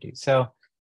community. So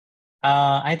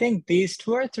I think these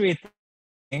two or three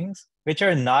things, which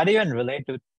are not even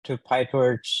related to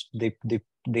PyTorch,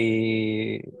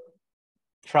 the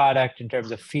product in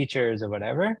terms of features or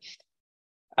whatever,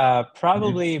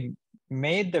 probably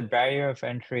made the barrier of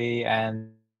entry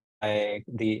and like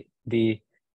the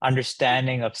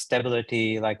understanding of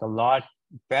stability like a lot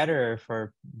better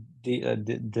for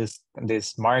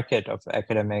this market of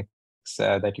academics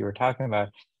that you were talking about.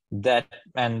 That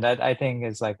I think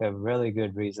is like a really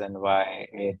good reason why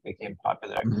it became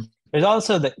popular. There's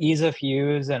also the ease of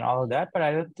use and all of that, but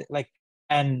I don't like,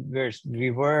 and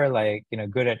we were like, you know,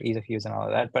 good at ease of use and all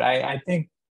of that, but I think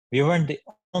we weren't the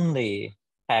only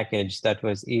package that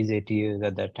was easy to use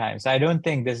at that time. So I don't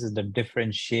think this is the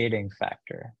differentiating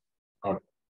factor.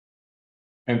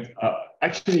 And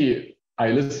actually,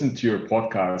 I listened to your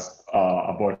podcast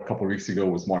about a couple of weeks ago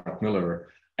with Mark Miller.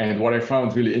 And what I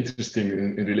found really interesting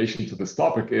in relation to this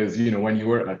topic is, you know, when you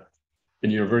were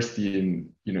in university in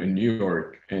New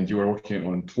York and you were working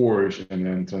on Torch and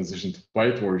then transitioned to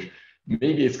PyTorch,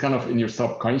 maybe it's kind of in your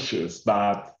subconscious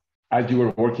that as you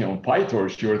were working on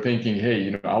PyTorch, you were thinking,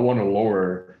 hey, I want to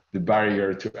lower the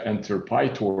barrier to enter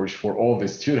PyTorch for all the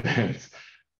students,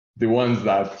 the ones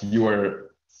that you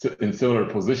were in similar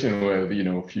position with,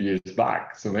 a few years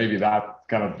back. So maybe that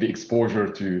kind of the exposure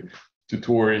to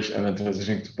Torch and then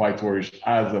transitioning to PyTorch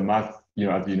as a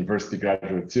as a university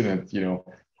graduate student,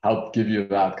 helped give you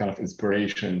that kind of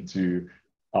inspiration to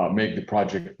make the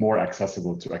project more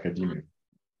accessible to academia.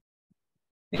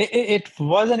 It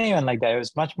wasn't even like that. It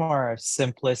was much more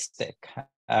simplistic.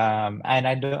 And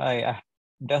I'm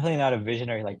definitely not a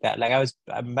visionary like that. Like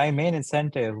my main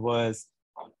incentive was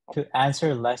to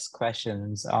answer less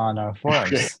questions on our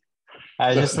forums. Okay. I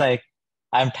was just like,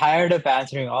 I'm tired of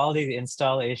answering all these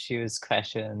install issues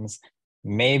questions.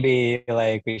 Maybe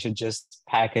like we should just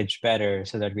package better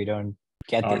so that we don't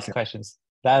get these questions.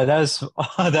 That was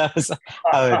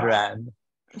how it ran.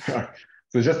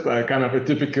 So just kind of a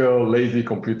typical lazy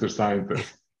computer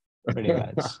scientist. Pretty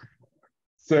much.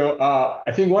 So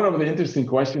I think one of the interesting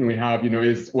questions we have,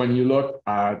 is when you look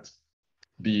at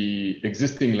the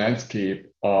existing landscape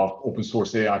of open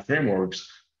source AI frameworks,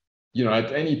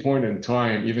 at any point in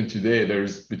time, even today,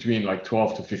 there's between like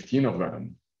 12 to 15 of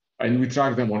them. And we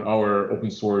track them on our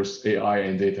open source AI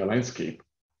and data landscape.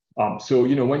 So,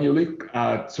 when you look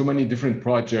at so many different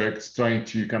projects trying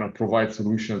to kind of provide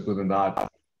solutions within that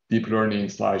deep learning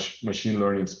 / machine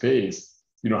learning space,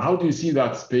 how do you see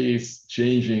that space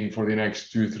changing for the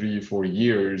next 2, 3, 4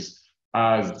 years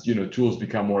as, tools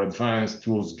become more advanced,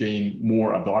 tools gain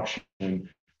more adoption?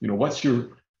 What's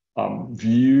your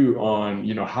view on,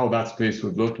 how that space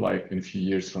would look like in a few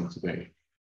years from today?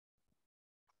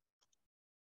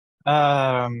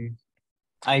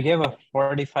 I gave a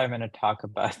 45-minute talk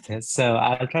about this, so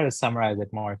I'll try to summarize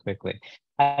it more quickly.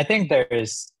 I think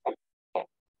there's,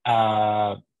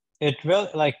 it will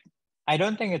like, I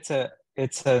don't think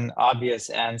it's an obvious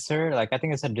answer. Like, I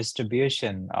think it's a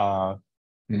distribution of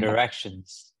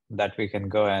directions that we can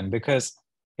go in, because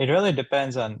it really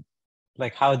depends on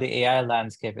like how the AI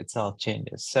landscape itself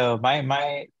changes. So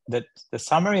the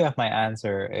summary of my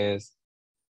answer is,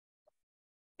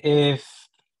 if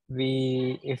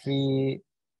we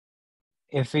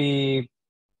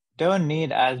don't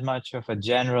need as much of a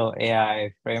general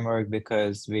AI framework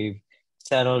because we've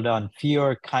settled on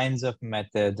fewer kinds of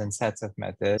methods and sets of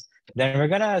methods, then we're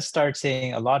gonna start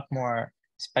seeing a lot more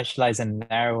specialized and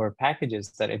narrower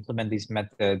packages that implement these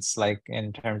methods, like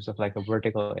in terms of like a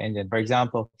vertical engine. For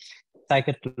example,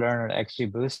 scikit-learn or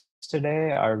XGBoost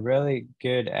today are really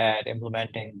good at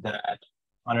implementing that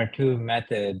one or two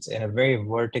methods in a very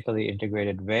vertically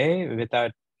integrated way.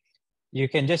 Without, you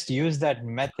can just use that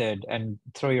method and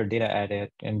throw your data at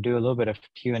it and do a little bit of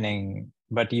tuning,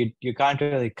 but you can't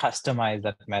really customize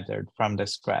that method from the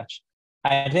scratch.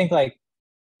 I think like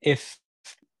if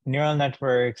neural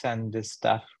networks and this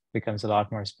stuff becomes a lot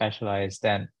more specialized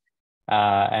then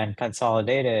and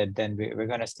consolidated, then we're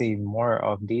going to see more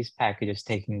of these packages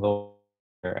taking over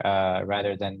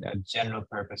rather than general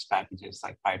purpose packages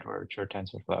like PyTorch or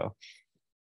TensorFlow.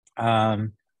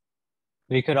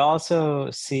 We could also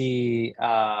see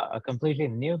a completely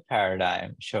new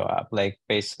paradigm show up. Like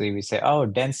basically we say, oh,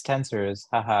 dense tensors,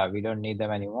 haha, we don't need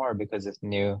them anymore because this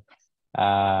new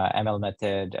ML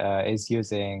method is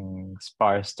using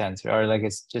sparse tensor, or like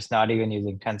it's just not even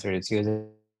using tensor, it's using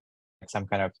some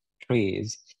kind of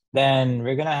trees. Then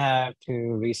we're gonna have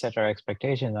to reset our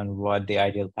expectations on what the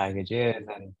ideal package is,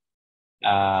 and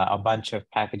a bunch of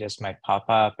packages might pop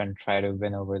up and try to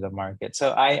win over the market.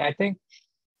 So I think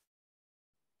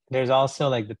there's also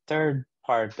like the third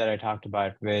part that I talked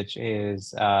about, which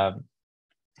is I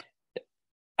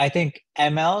think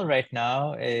ML right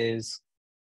now is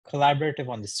collaborative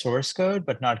on the source code,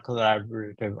 but not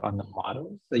collaborative on the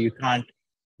model. So you can't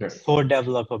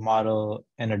co-develop a model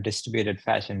in a distributed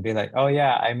fashion. Be like, oh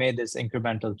yeah, I made this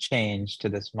incremental change to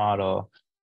this model.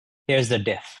 Here's the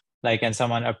diff. Like, and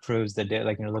someone approves the diff,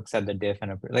 like, looks at the diff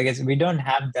and approves. Like, we don't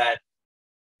have that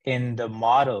in the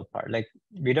model part. Like,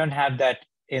 we don't have that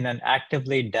in an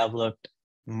actively developed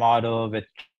model with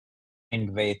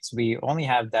trained weights. We only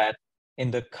have that in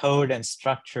the code and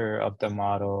structure of the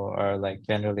model, or like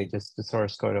generally just the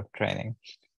source code of training.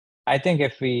 I think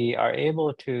if we are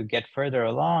able to get further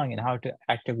along in how to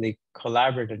actively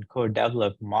collaborate and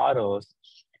co-develop models,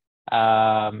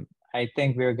 I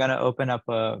think we're going to open up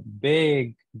a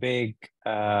big,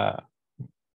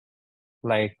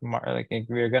 like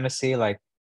we're going to see like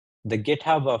the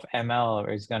GitHub of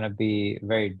ML is going to be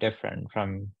very different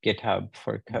from GitHub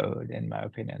for code, in my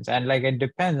opinions. And like, it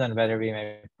depends on whether we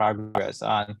make progress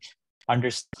on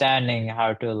understanding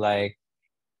how to like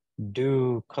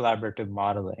do collaborative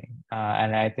modeling.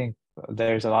 And I think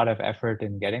there's a lot of effort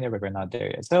in getting there, but we're not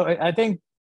there yet. So I think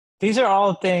these are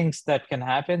all things that can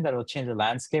happen that will change the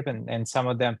landscape, and some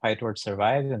of them PyTorch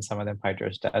survives and some of them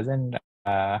PyTorch doesn't.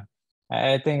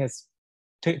 I think it's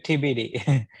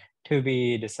TBD, to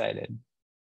be decided.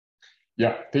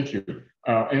 Yeah, thank you.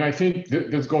 And I think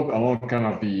this goes along kind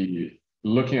of the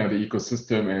looking at the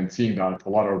ecosystem and seeing that a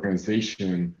lot of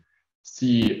organizations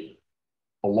see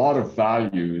a lot of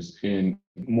values in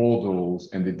models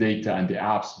and the data and the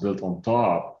apps built on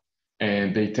top,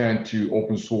 and they tend to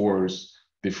open source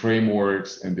the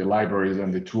frameworks and the libraries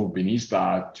and the tool beneath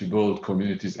that to build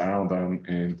communities around them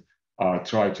and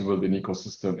try to build an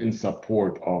ecosystem in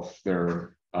support of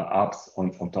their apps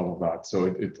on top of that. So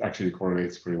it actually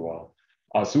correlates pretty well.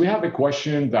 So we have a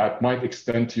question that might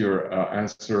extend to your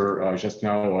answer just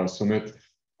now, Soumith.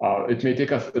 It may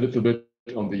take us a little bit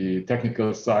on the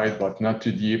technical side, but not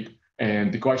too deep.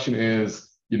 And the question is,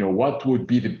 what would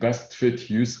be the best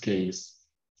fit use case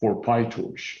for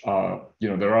PyTorch?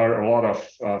 There are a lot of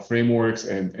frameworks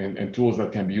and tools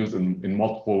that can be used in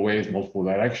multiple ways, multiple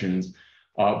directions.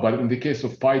 But in the case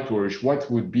of PyTorch,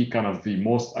 what would be kind of the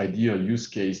most ideal use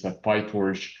case that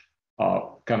PyTorch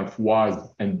kind of was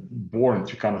and born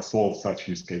to kind of solve such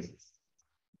use cases?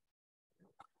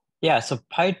 Yeah, so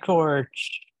PyTorch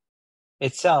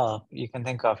itself, you can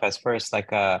think of as first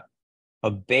like a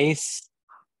base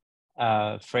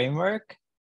framework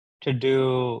to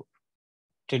do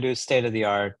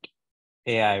state-of-the-art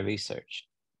AI research.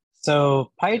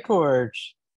 So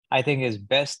PyTorch, I think, is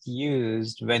best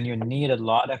used when you need a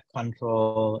lot of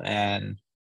control and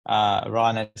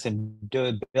rawness in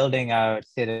building out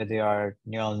state-of-the-art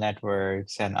neural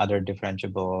networks and other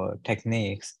differentiable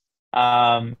techniques.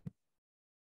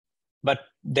 But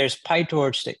there's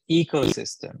PyTorch, the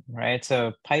ecosystem, right?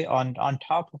 So on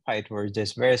top of PyTorch,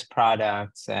 there's various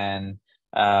products and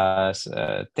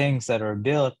things that are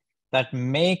built that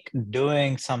make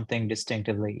doing something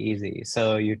distinctively easy.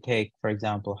 So you take, for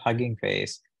example, Hugging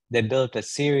Face. They built a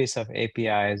series of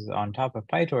APIs on top of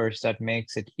PyTorch that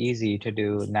makes it easy to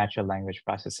do natural language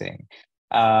processing,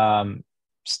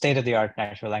 state-of-the-art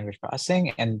natural language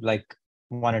processing, and like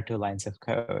 1 or 2 lines of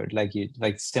code, like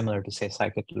similar to say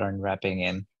scikit-learn wrapping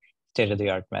in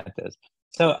state-of-the-art methods.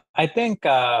 So I think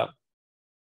for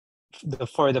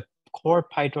the core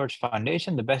PyTorch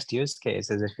Foundation, the best use case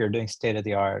is if you're doing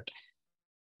state-of-the-art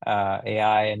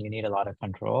AI and you need a lot of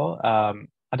control.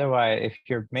 Otherwise, if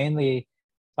you're mainly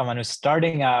someone who's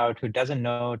starting out who doesn't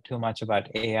know too much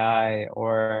about AI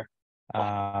or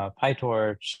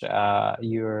PyTorch,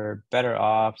 you're better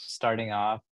off starting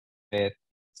off with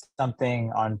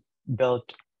something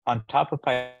built on top of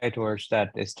PyTorch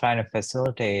that is trying to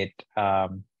facilitate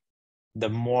the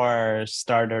more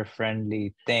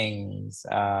starter-friendly things.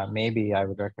 Maybe I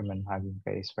would recommend Hugging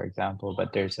Face, for example,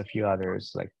 but there's a few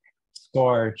others like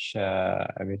Scorch,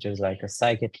 which is like a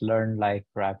scikit-learn-like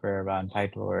wrapper around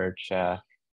PyTorch.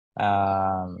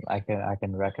 I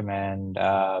can recommend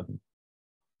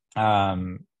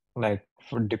like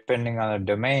depending on the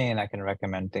domain, I can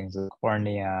recommend things like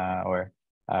Cornea or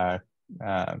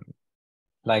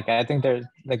like I think there's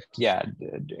like, yeah,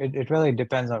 it really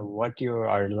depends on what you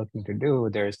are looking to do.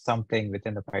 There's something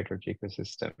within the PyTorch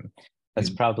ecosystem that's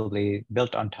probably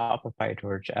built on top of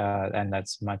PyTorch, and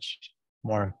that's much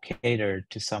more catered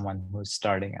to someone who's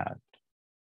starting out.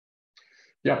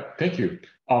 Yeah, thank you.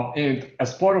 And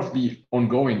as part of the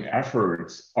ongoing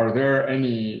efforts, are there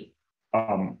any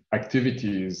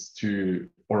activities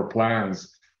or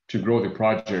plans to grow the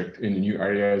project in new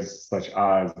areas, such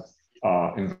as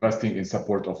investing in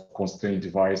support of constrained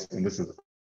device? And this is a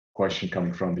question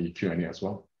coming from the Q&A as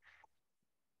well.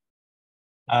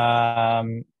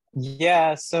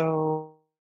 Yeah, so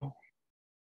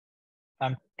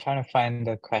I'm trying to find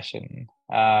the question.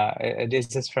 Is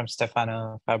this from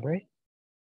Stefano Fabri?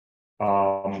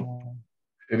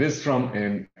 It is from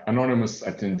an anonymous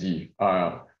attendee.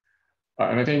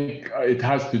 And I think it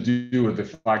has to do with the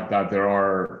fact that there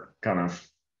are kind of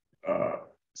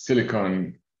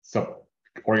silicon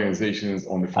sub-organizations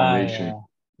on the foundation.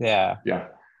 Yeah,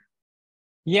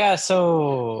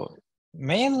 so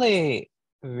mainly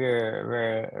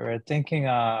we're thinking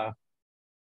of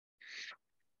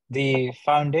the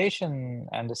foundation,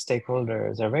 and the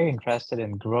stakeholders are very interested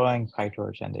in growing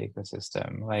PyTorch and the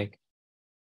ecosystem. Like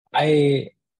I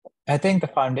think the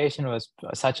foundation was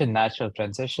such a natural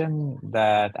transition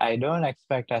that I don't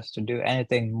expect us to do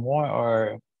anything more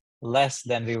or less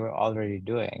than we were already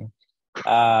doing.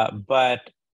 But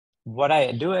what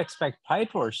I do expect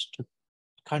PyTorch to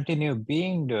continue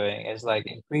doing is like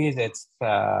increase its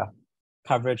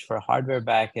coverage for hardware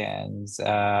backends,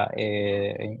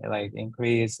 like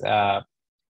increase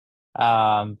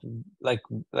like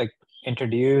like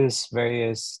introduce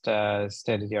various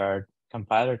state-of-the-art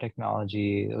compiler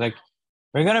technology. Like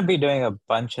we're gonna be doing a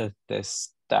bunch of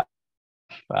this stuff,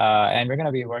 and we're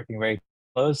gonna be working very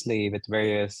closely with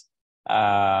various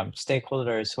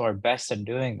stakeholders who are best at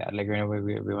doing that. Like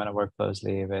we want to work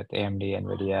closely with AMD,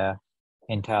 NVIDIA,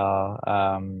 Intel,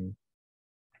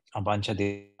 a bunch of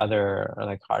the other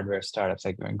like hardware startups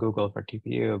like Google for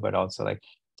TPU, but also like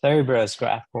Cerebras,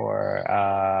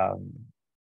 Graphcore,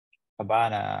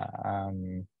 Habana,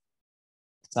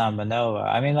 Samba Nova.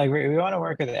 I mean, like we want to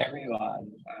work with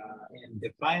everyone in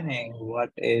defining what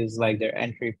is like their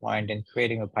entry point in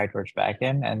creating a PyTorch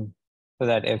backend, and so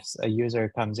that if a user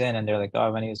comes in and they're like, "Oh, I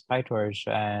want to use PyTorch,"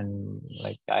 and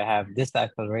like I have this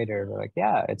accelerator, we're like,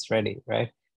 "Yeah, it's ready," right?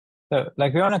 So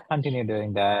like we want to continue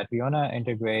doing that. We want to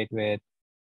integrate with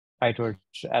PyTorch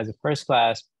as a first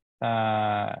class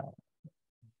uh,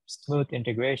 smooth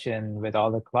integration with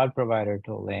all the cloud provider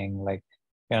tooling, like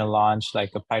launch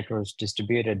like a PyTorch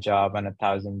distributed job on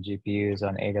 1,000 GPUs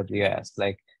on AWS.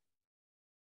 Like,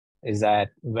 is that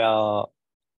well,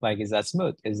 like is that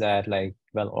smooth? Is that like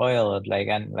well oiled? Like,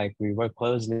 and like we work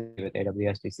closely with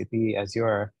AWS, GCP,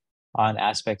 Azure on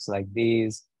aspects like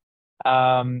these.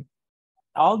 Um,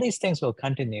 all these things will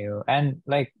continue, and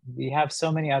like we have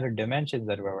so many other dimensions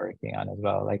that we're working on as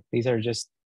well. Like these are just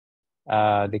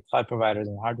the cloud providers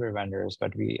and hardware vendors,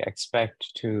 but we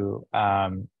expect to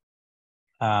do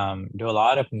a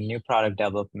lot of new product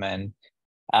development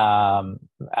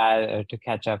to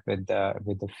catch up with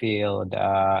the field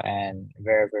and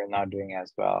where we're not doing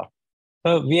as well.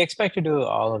 So we expect to do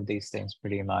all of these things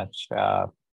pretty much.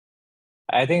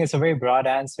 I think it's a very broad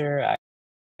answer.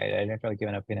 I didn't really give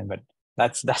an opinion, but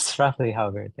that's roughly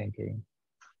how we're thinking.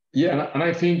 Yeah, and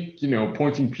I think,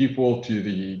 pointing people to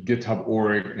the GitHub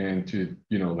org and to,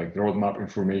 like the roadmap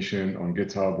information on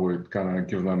GitHub would kind of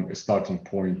give them a starting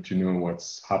point to know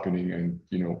what's happening and,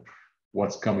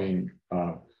 what's coming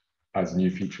as new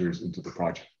features into the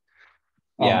project.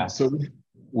 Yeah. So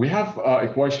we have a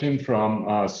question from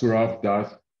Surav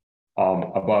Dutt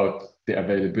about the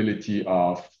availability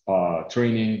of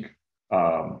training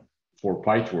for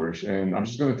PyTorch. And I'm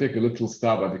just going to take a little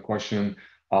stab at the question.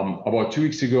 About 2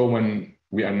 weeks ago, when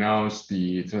we announced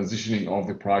the transitioning of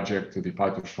the project to the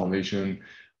PyTorch Foundation,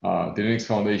 the Linux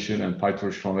Foundation and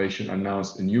PyTorch Foundation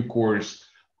announced a new course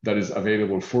that is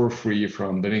available for free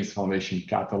from the Linux Foundation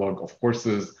catalog of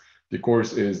courses. The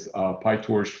course is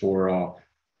PyTorch for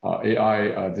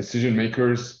AI decision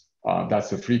makers.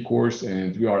 That's a free course,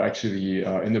 and we are actually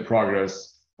in the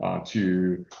progress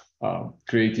to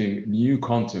creating new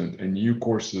content and new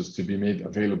courses to be made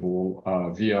available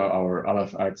via our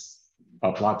LFX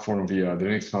platform, via the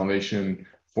Linux Foundation,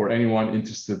 for anyone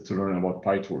interested to learn about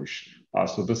PyTorch.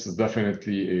 So this is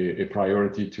definitely a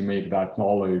priority to make that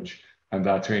knowledge and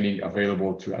that training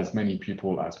available to as many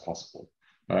people as possible.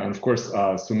 And of course,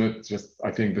 Soumith,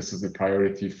 I think this is a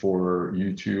priority for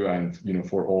you too, and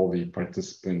for all the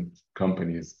participant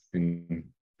companies in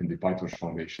the PyTorch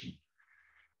Foundation.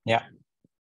 Yeah.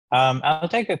 I'll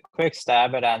take a quick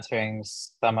stab at answering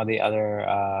some of the other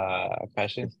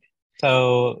questions.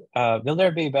 So, will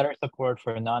there be better support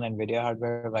for non-NVIDIA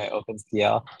hardware by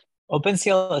OpenCL?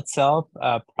 OpenCL itself,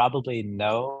 probably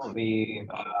no.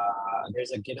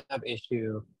 There's a GitHub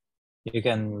issue. You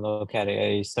can look at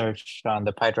a search on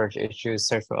the PyTorch issues,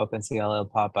 search for OpenCL, it'll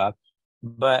pop up.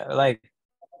 But like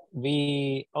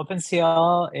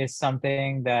OpenCL is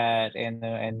something that in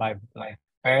my like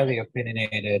fairly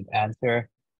opinionated answer,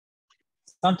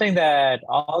 something that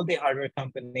all the hardware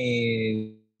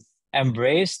companies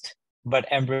embraced,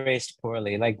 but embraced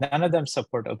poorly. Like none of them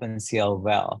support OpenCL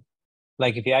well.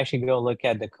 Like if you actually go look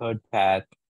at the code path,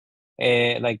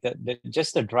 like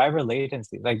just the driver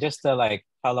latency, like just the like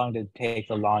how long did it take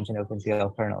to launch an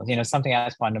OpenCL kernel? Something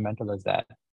as fundamental as that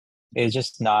is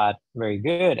just not very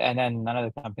good. And then none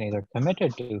of the companies are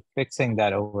committed to fixing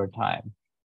that over time.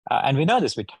 And we know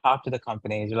this. We talk to the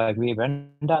companies. Like we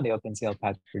went down the OpenCL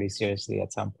path pretty seriously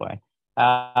at some point.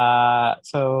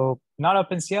 So not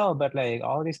OpenCL, but like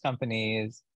all these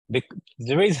companies,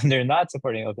 the reason they're not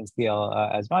supporting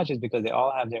OpenCL as much is because they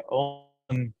all have their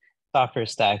own software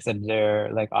stacks that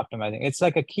they're like optimizing. It's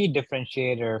like a key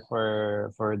differentiator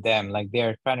for them. Like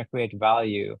they're trying to create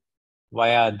value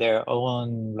via their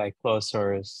own like closed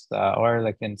source or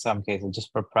like in some cases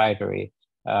just proprietary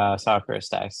software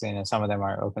stacks. Some of them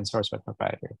are open source but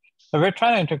proprietary. So we're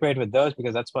trying to integrate with those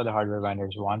because that's what the hardware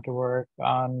vendors want to work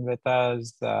on with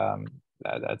us.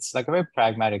 That's like a very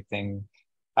pragmatic thing.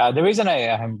 The reason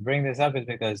I bring this up is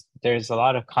because there's a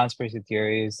lot of conspiracy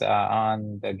theories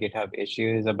on the GitHub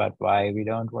issues about why we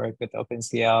don't work with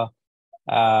OpenCL.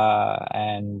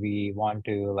 and we want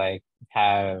to like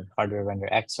have hardware vendor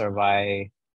X or Y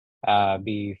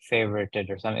be favorited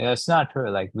or something. That's not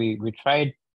true. Like we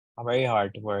tried very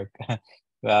hard to work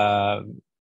to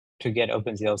get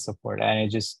OpenCL support, and it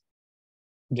just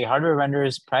the hardware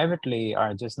vendors privately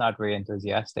are just not very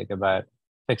enthusiastic about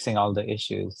fixing all the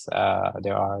issues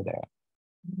there are there.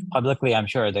 Publicly, I'm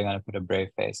sure they're going to put a brave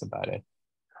face about it.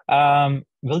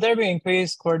 Will there be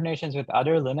increased coordinations with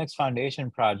other Linux Foundation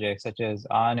projects such as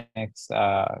Onyx,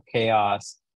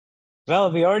 Chaos?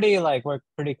 Well, we already like work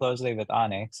pretty closely with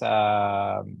Onyx.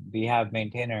 We have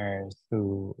maintainers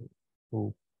who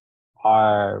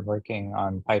are working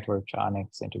on PyTorch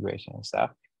Onyx integration and stuff.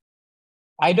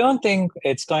 I don't think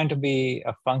it's going to be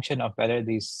a function of whether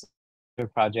these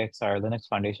projects are Linux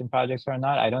Foundation projects or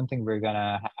not. I don't think we're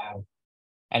gonna have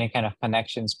any kind of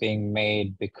connections being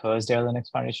made because they're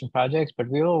Linux Foundation projects, but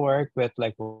we will work with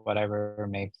like whatever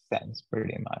makes sense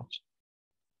pretty much.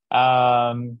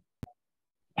 Why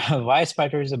is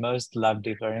PyTorch the most loved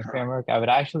deep learning framework? I would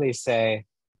actually say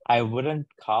I wouldn't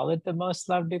call it the most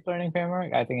loved deep learning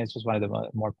framework. I think it's just one of the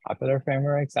more popular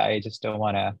frameworks. I just don't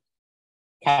want to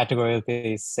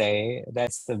categorically say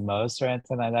that's the most or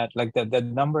anything like that. Like the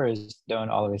numbers don't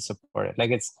always support it.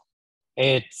 Like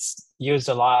it's used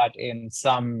a lot in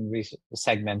some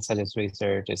segments such as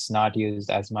research. It's not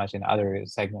used as much in other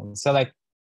segments. So like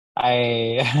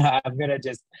I'm gonna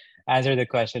just answer the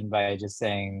question by just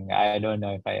saying I don't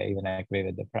know if I even agree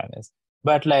with the premise.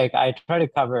 But like I try to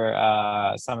cover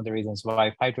some of the reasons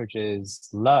why PyTorch is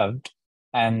loved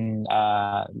and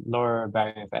lower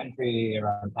barrier of entry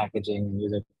around packaging,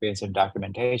 user experience and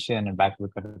documentation, and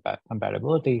backward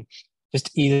compatibility.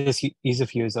 Just ease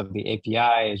of use of the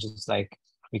API is just like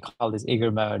we call this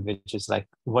eager mode, which is like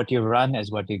what you run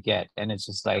is what you get, and it's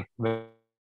just like very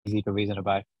easy to reason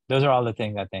about. Those are all the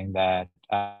things I think that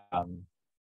I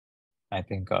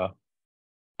think of.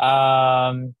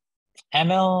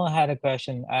 ML had a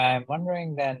question. I'm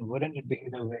wondering then, wouldn't it be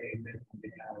the way that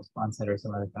they have a sponsor or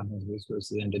some other company's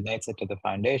resources and donates it to the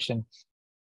foundation?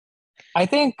 I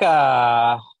think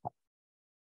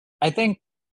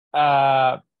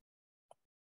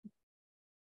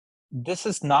this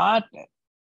is not.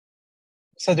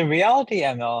 So the reality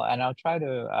ML, and I'll try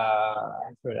to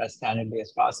answer it as candidly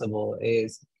as possible,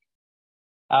 is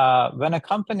when a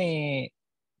company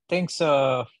thinks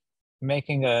of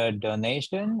making a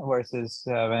donation versus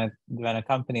when a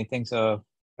company thinks of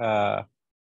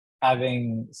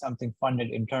having something funded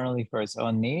internally for its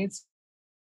own needs,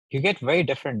 you get very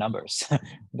different numbers.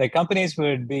 The companies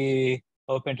would be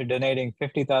open to donating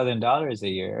 $50,000 a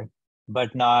year,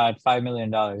 but not $5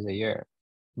 million a year.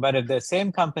 But if the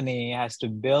same company has to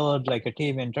build like a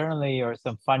team internally or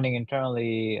some funding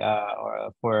internally,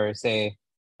 or for say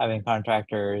having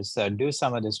contractors do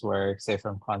some of this work, say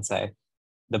from Quantsci,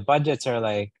 the budgets are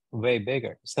like way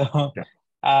bigger. So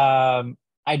I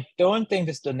don't think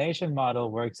this donation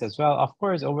model works as well. Of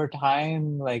course, over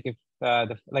time, like if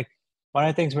like one of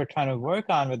the things we're trying to work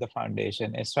on with the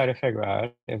foundation is try to figure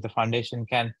out if the foundation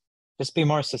can just be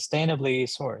more sustainably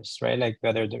sourced, right? Like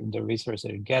whether the resource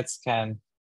it gets can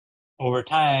over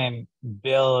time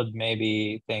build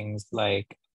maybe things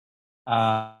like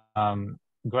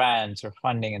grants or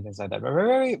funding and things like that. But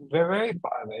we're very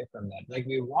far away from that. Like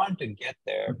we want to get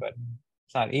there, but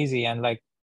it's not easy. And like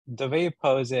the way you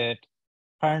pose it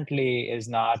currently is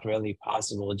not really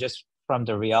possible just from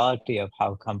the reality of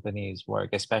how companies work,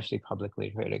 especially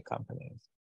publicly traded companies.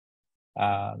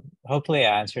 Hopefully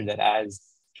I answered that as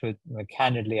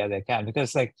candidly as I can,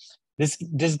 because like this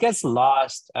gets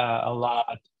lost a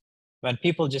lot when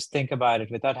people just think about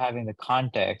it without having the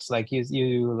context. Like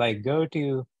you like go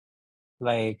to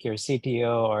like your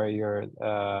CTO or your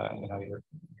your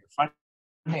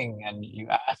funding and you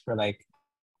ask for like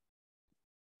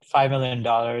 $5 million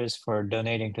for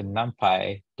donating to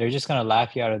NumPy, they're just gonna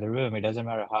laugh you out of the room. It doesn't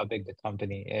matter how big the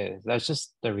company is. That's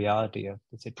just the reality of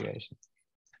the situation.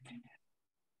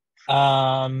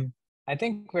 I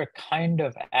think we're kind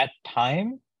of at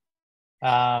time.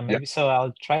 Maybe so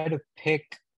I'll try to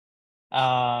pick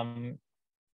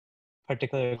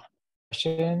particular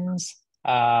questions.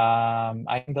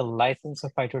 I think the license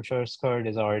of PyTorch source code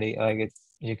is already like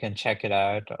you can check it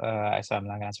out. So I'm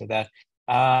not gonna answer that.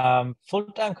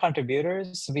 Full-time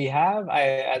contributors, we have,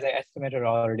 as I estimated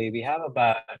already, we have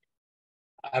about,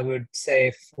 I would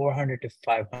say 400 to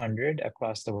 500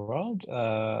 across the world,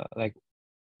 like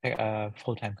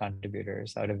full-time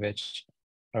contributors, out of which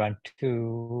around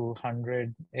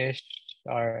 200-ish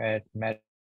are at Meta,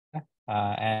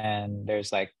 and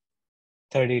there's like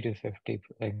 30 to 50,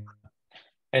 like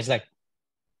there's like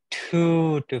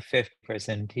 2 to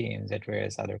 50% teams at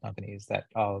various other companies that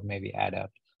all maybe add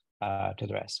up to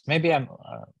the rest. Maybe I'm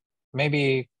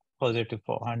maybe closer to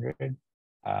 400.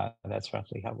 That's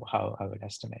roughly how I would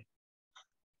estimate.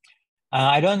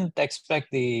 I don't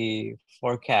expect the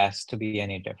forecast to be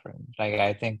any different. Like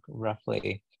I think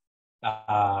roughly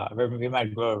we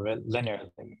might grow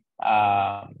linearly.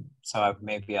 So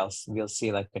maybe we'll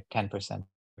see like a 10%,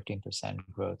 15%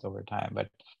 growth over time. But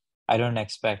I don't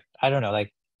know,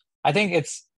 like I think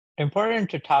it's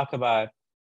important to talk about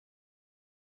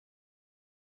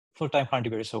full-time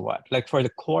contributors. So what? Like for the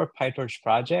core PyTorch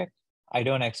project, I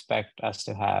don't expect us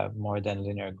to have more than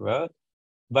linear growth.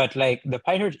 But like the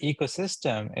PyTorch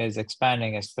ecosystem is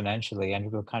expanding exponentially and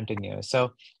it will continue.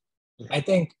 So I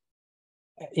think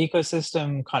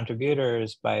ecosystem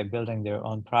contributors, by building their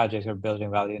own projects or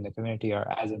building value in the community, are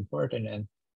as important. And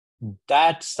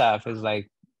that stuff is like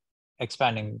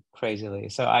expanding crazily.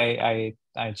 So I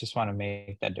just want to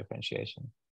make that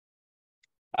differentiation.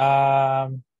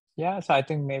 Yeah, so I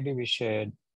think maybe we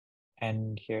should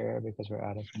end here because we're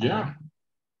out of time. Yeah.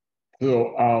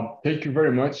 So thank you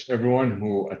very much, everyone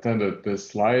who attended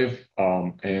this live.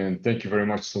 And thank you very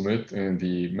much, Soumith and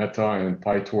the Meta and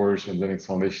PyTorch and Linux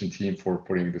Foundation team for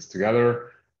putting this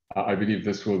together. I believe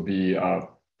this will be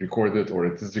recorded, or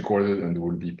it is recorded and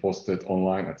will be posted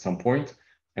online at some point.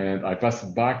 And I pass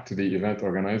it back to the event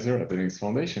organizer at the Linux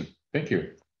Foundation. Thank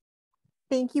you.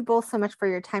 Thank you both so much for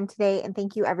your time today, and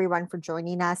thank you everyone for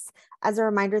joining us. As a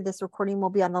reminder, this recording will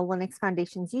be on the Linux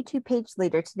Foundation's YouTube page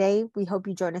later today. We hope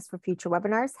you join us for future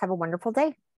webinars. Have a wonderful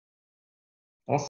day.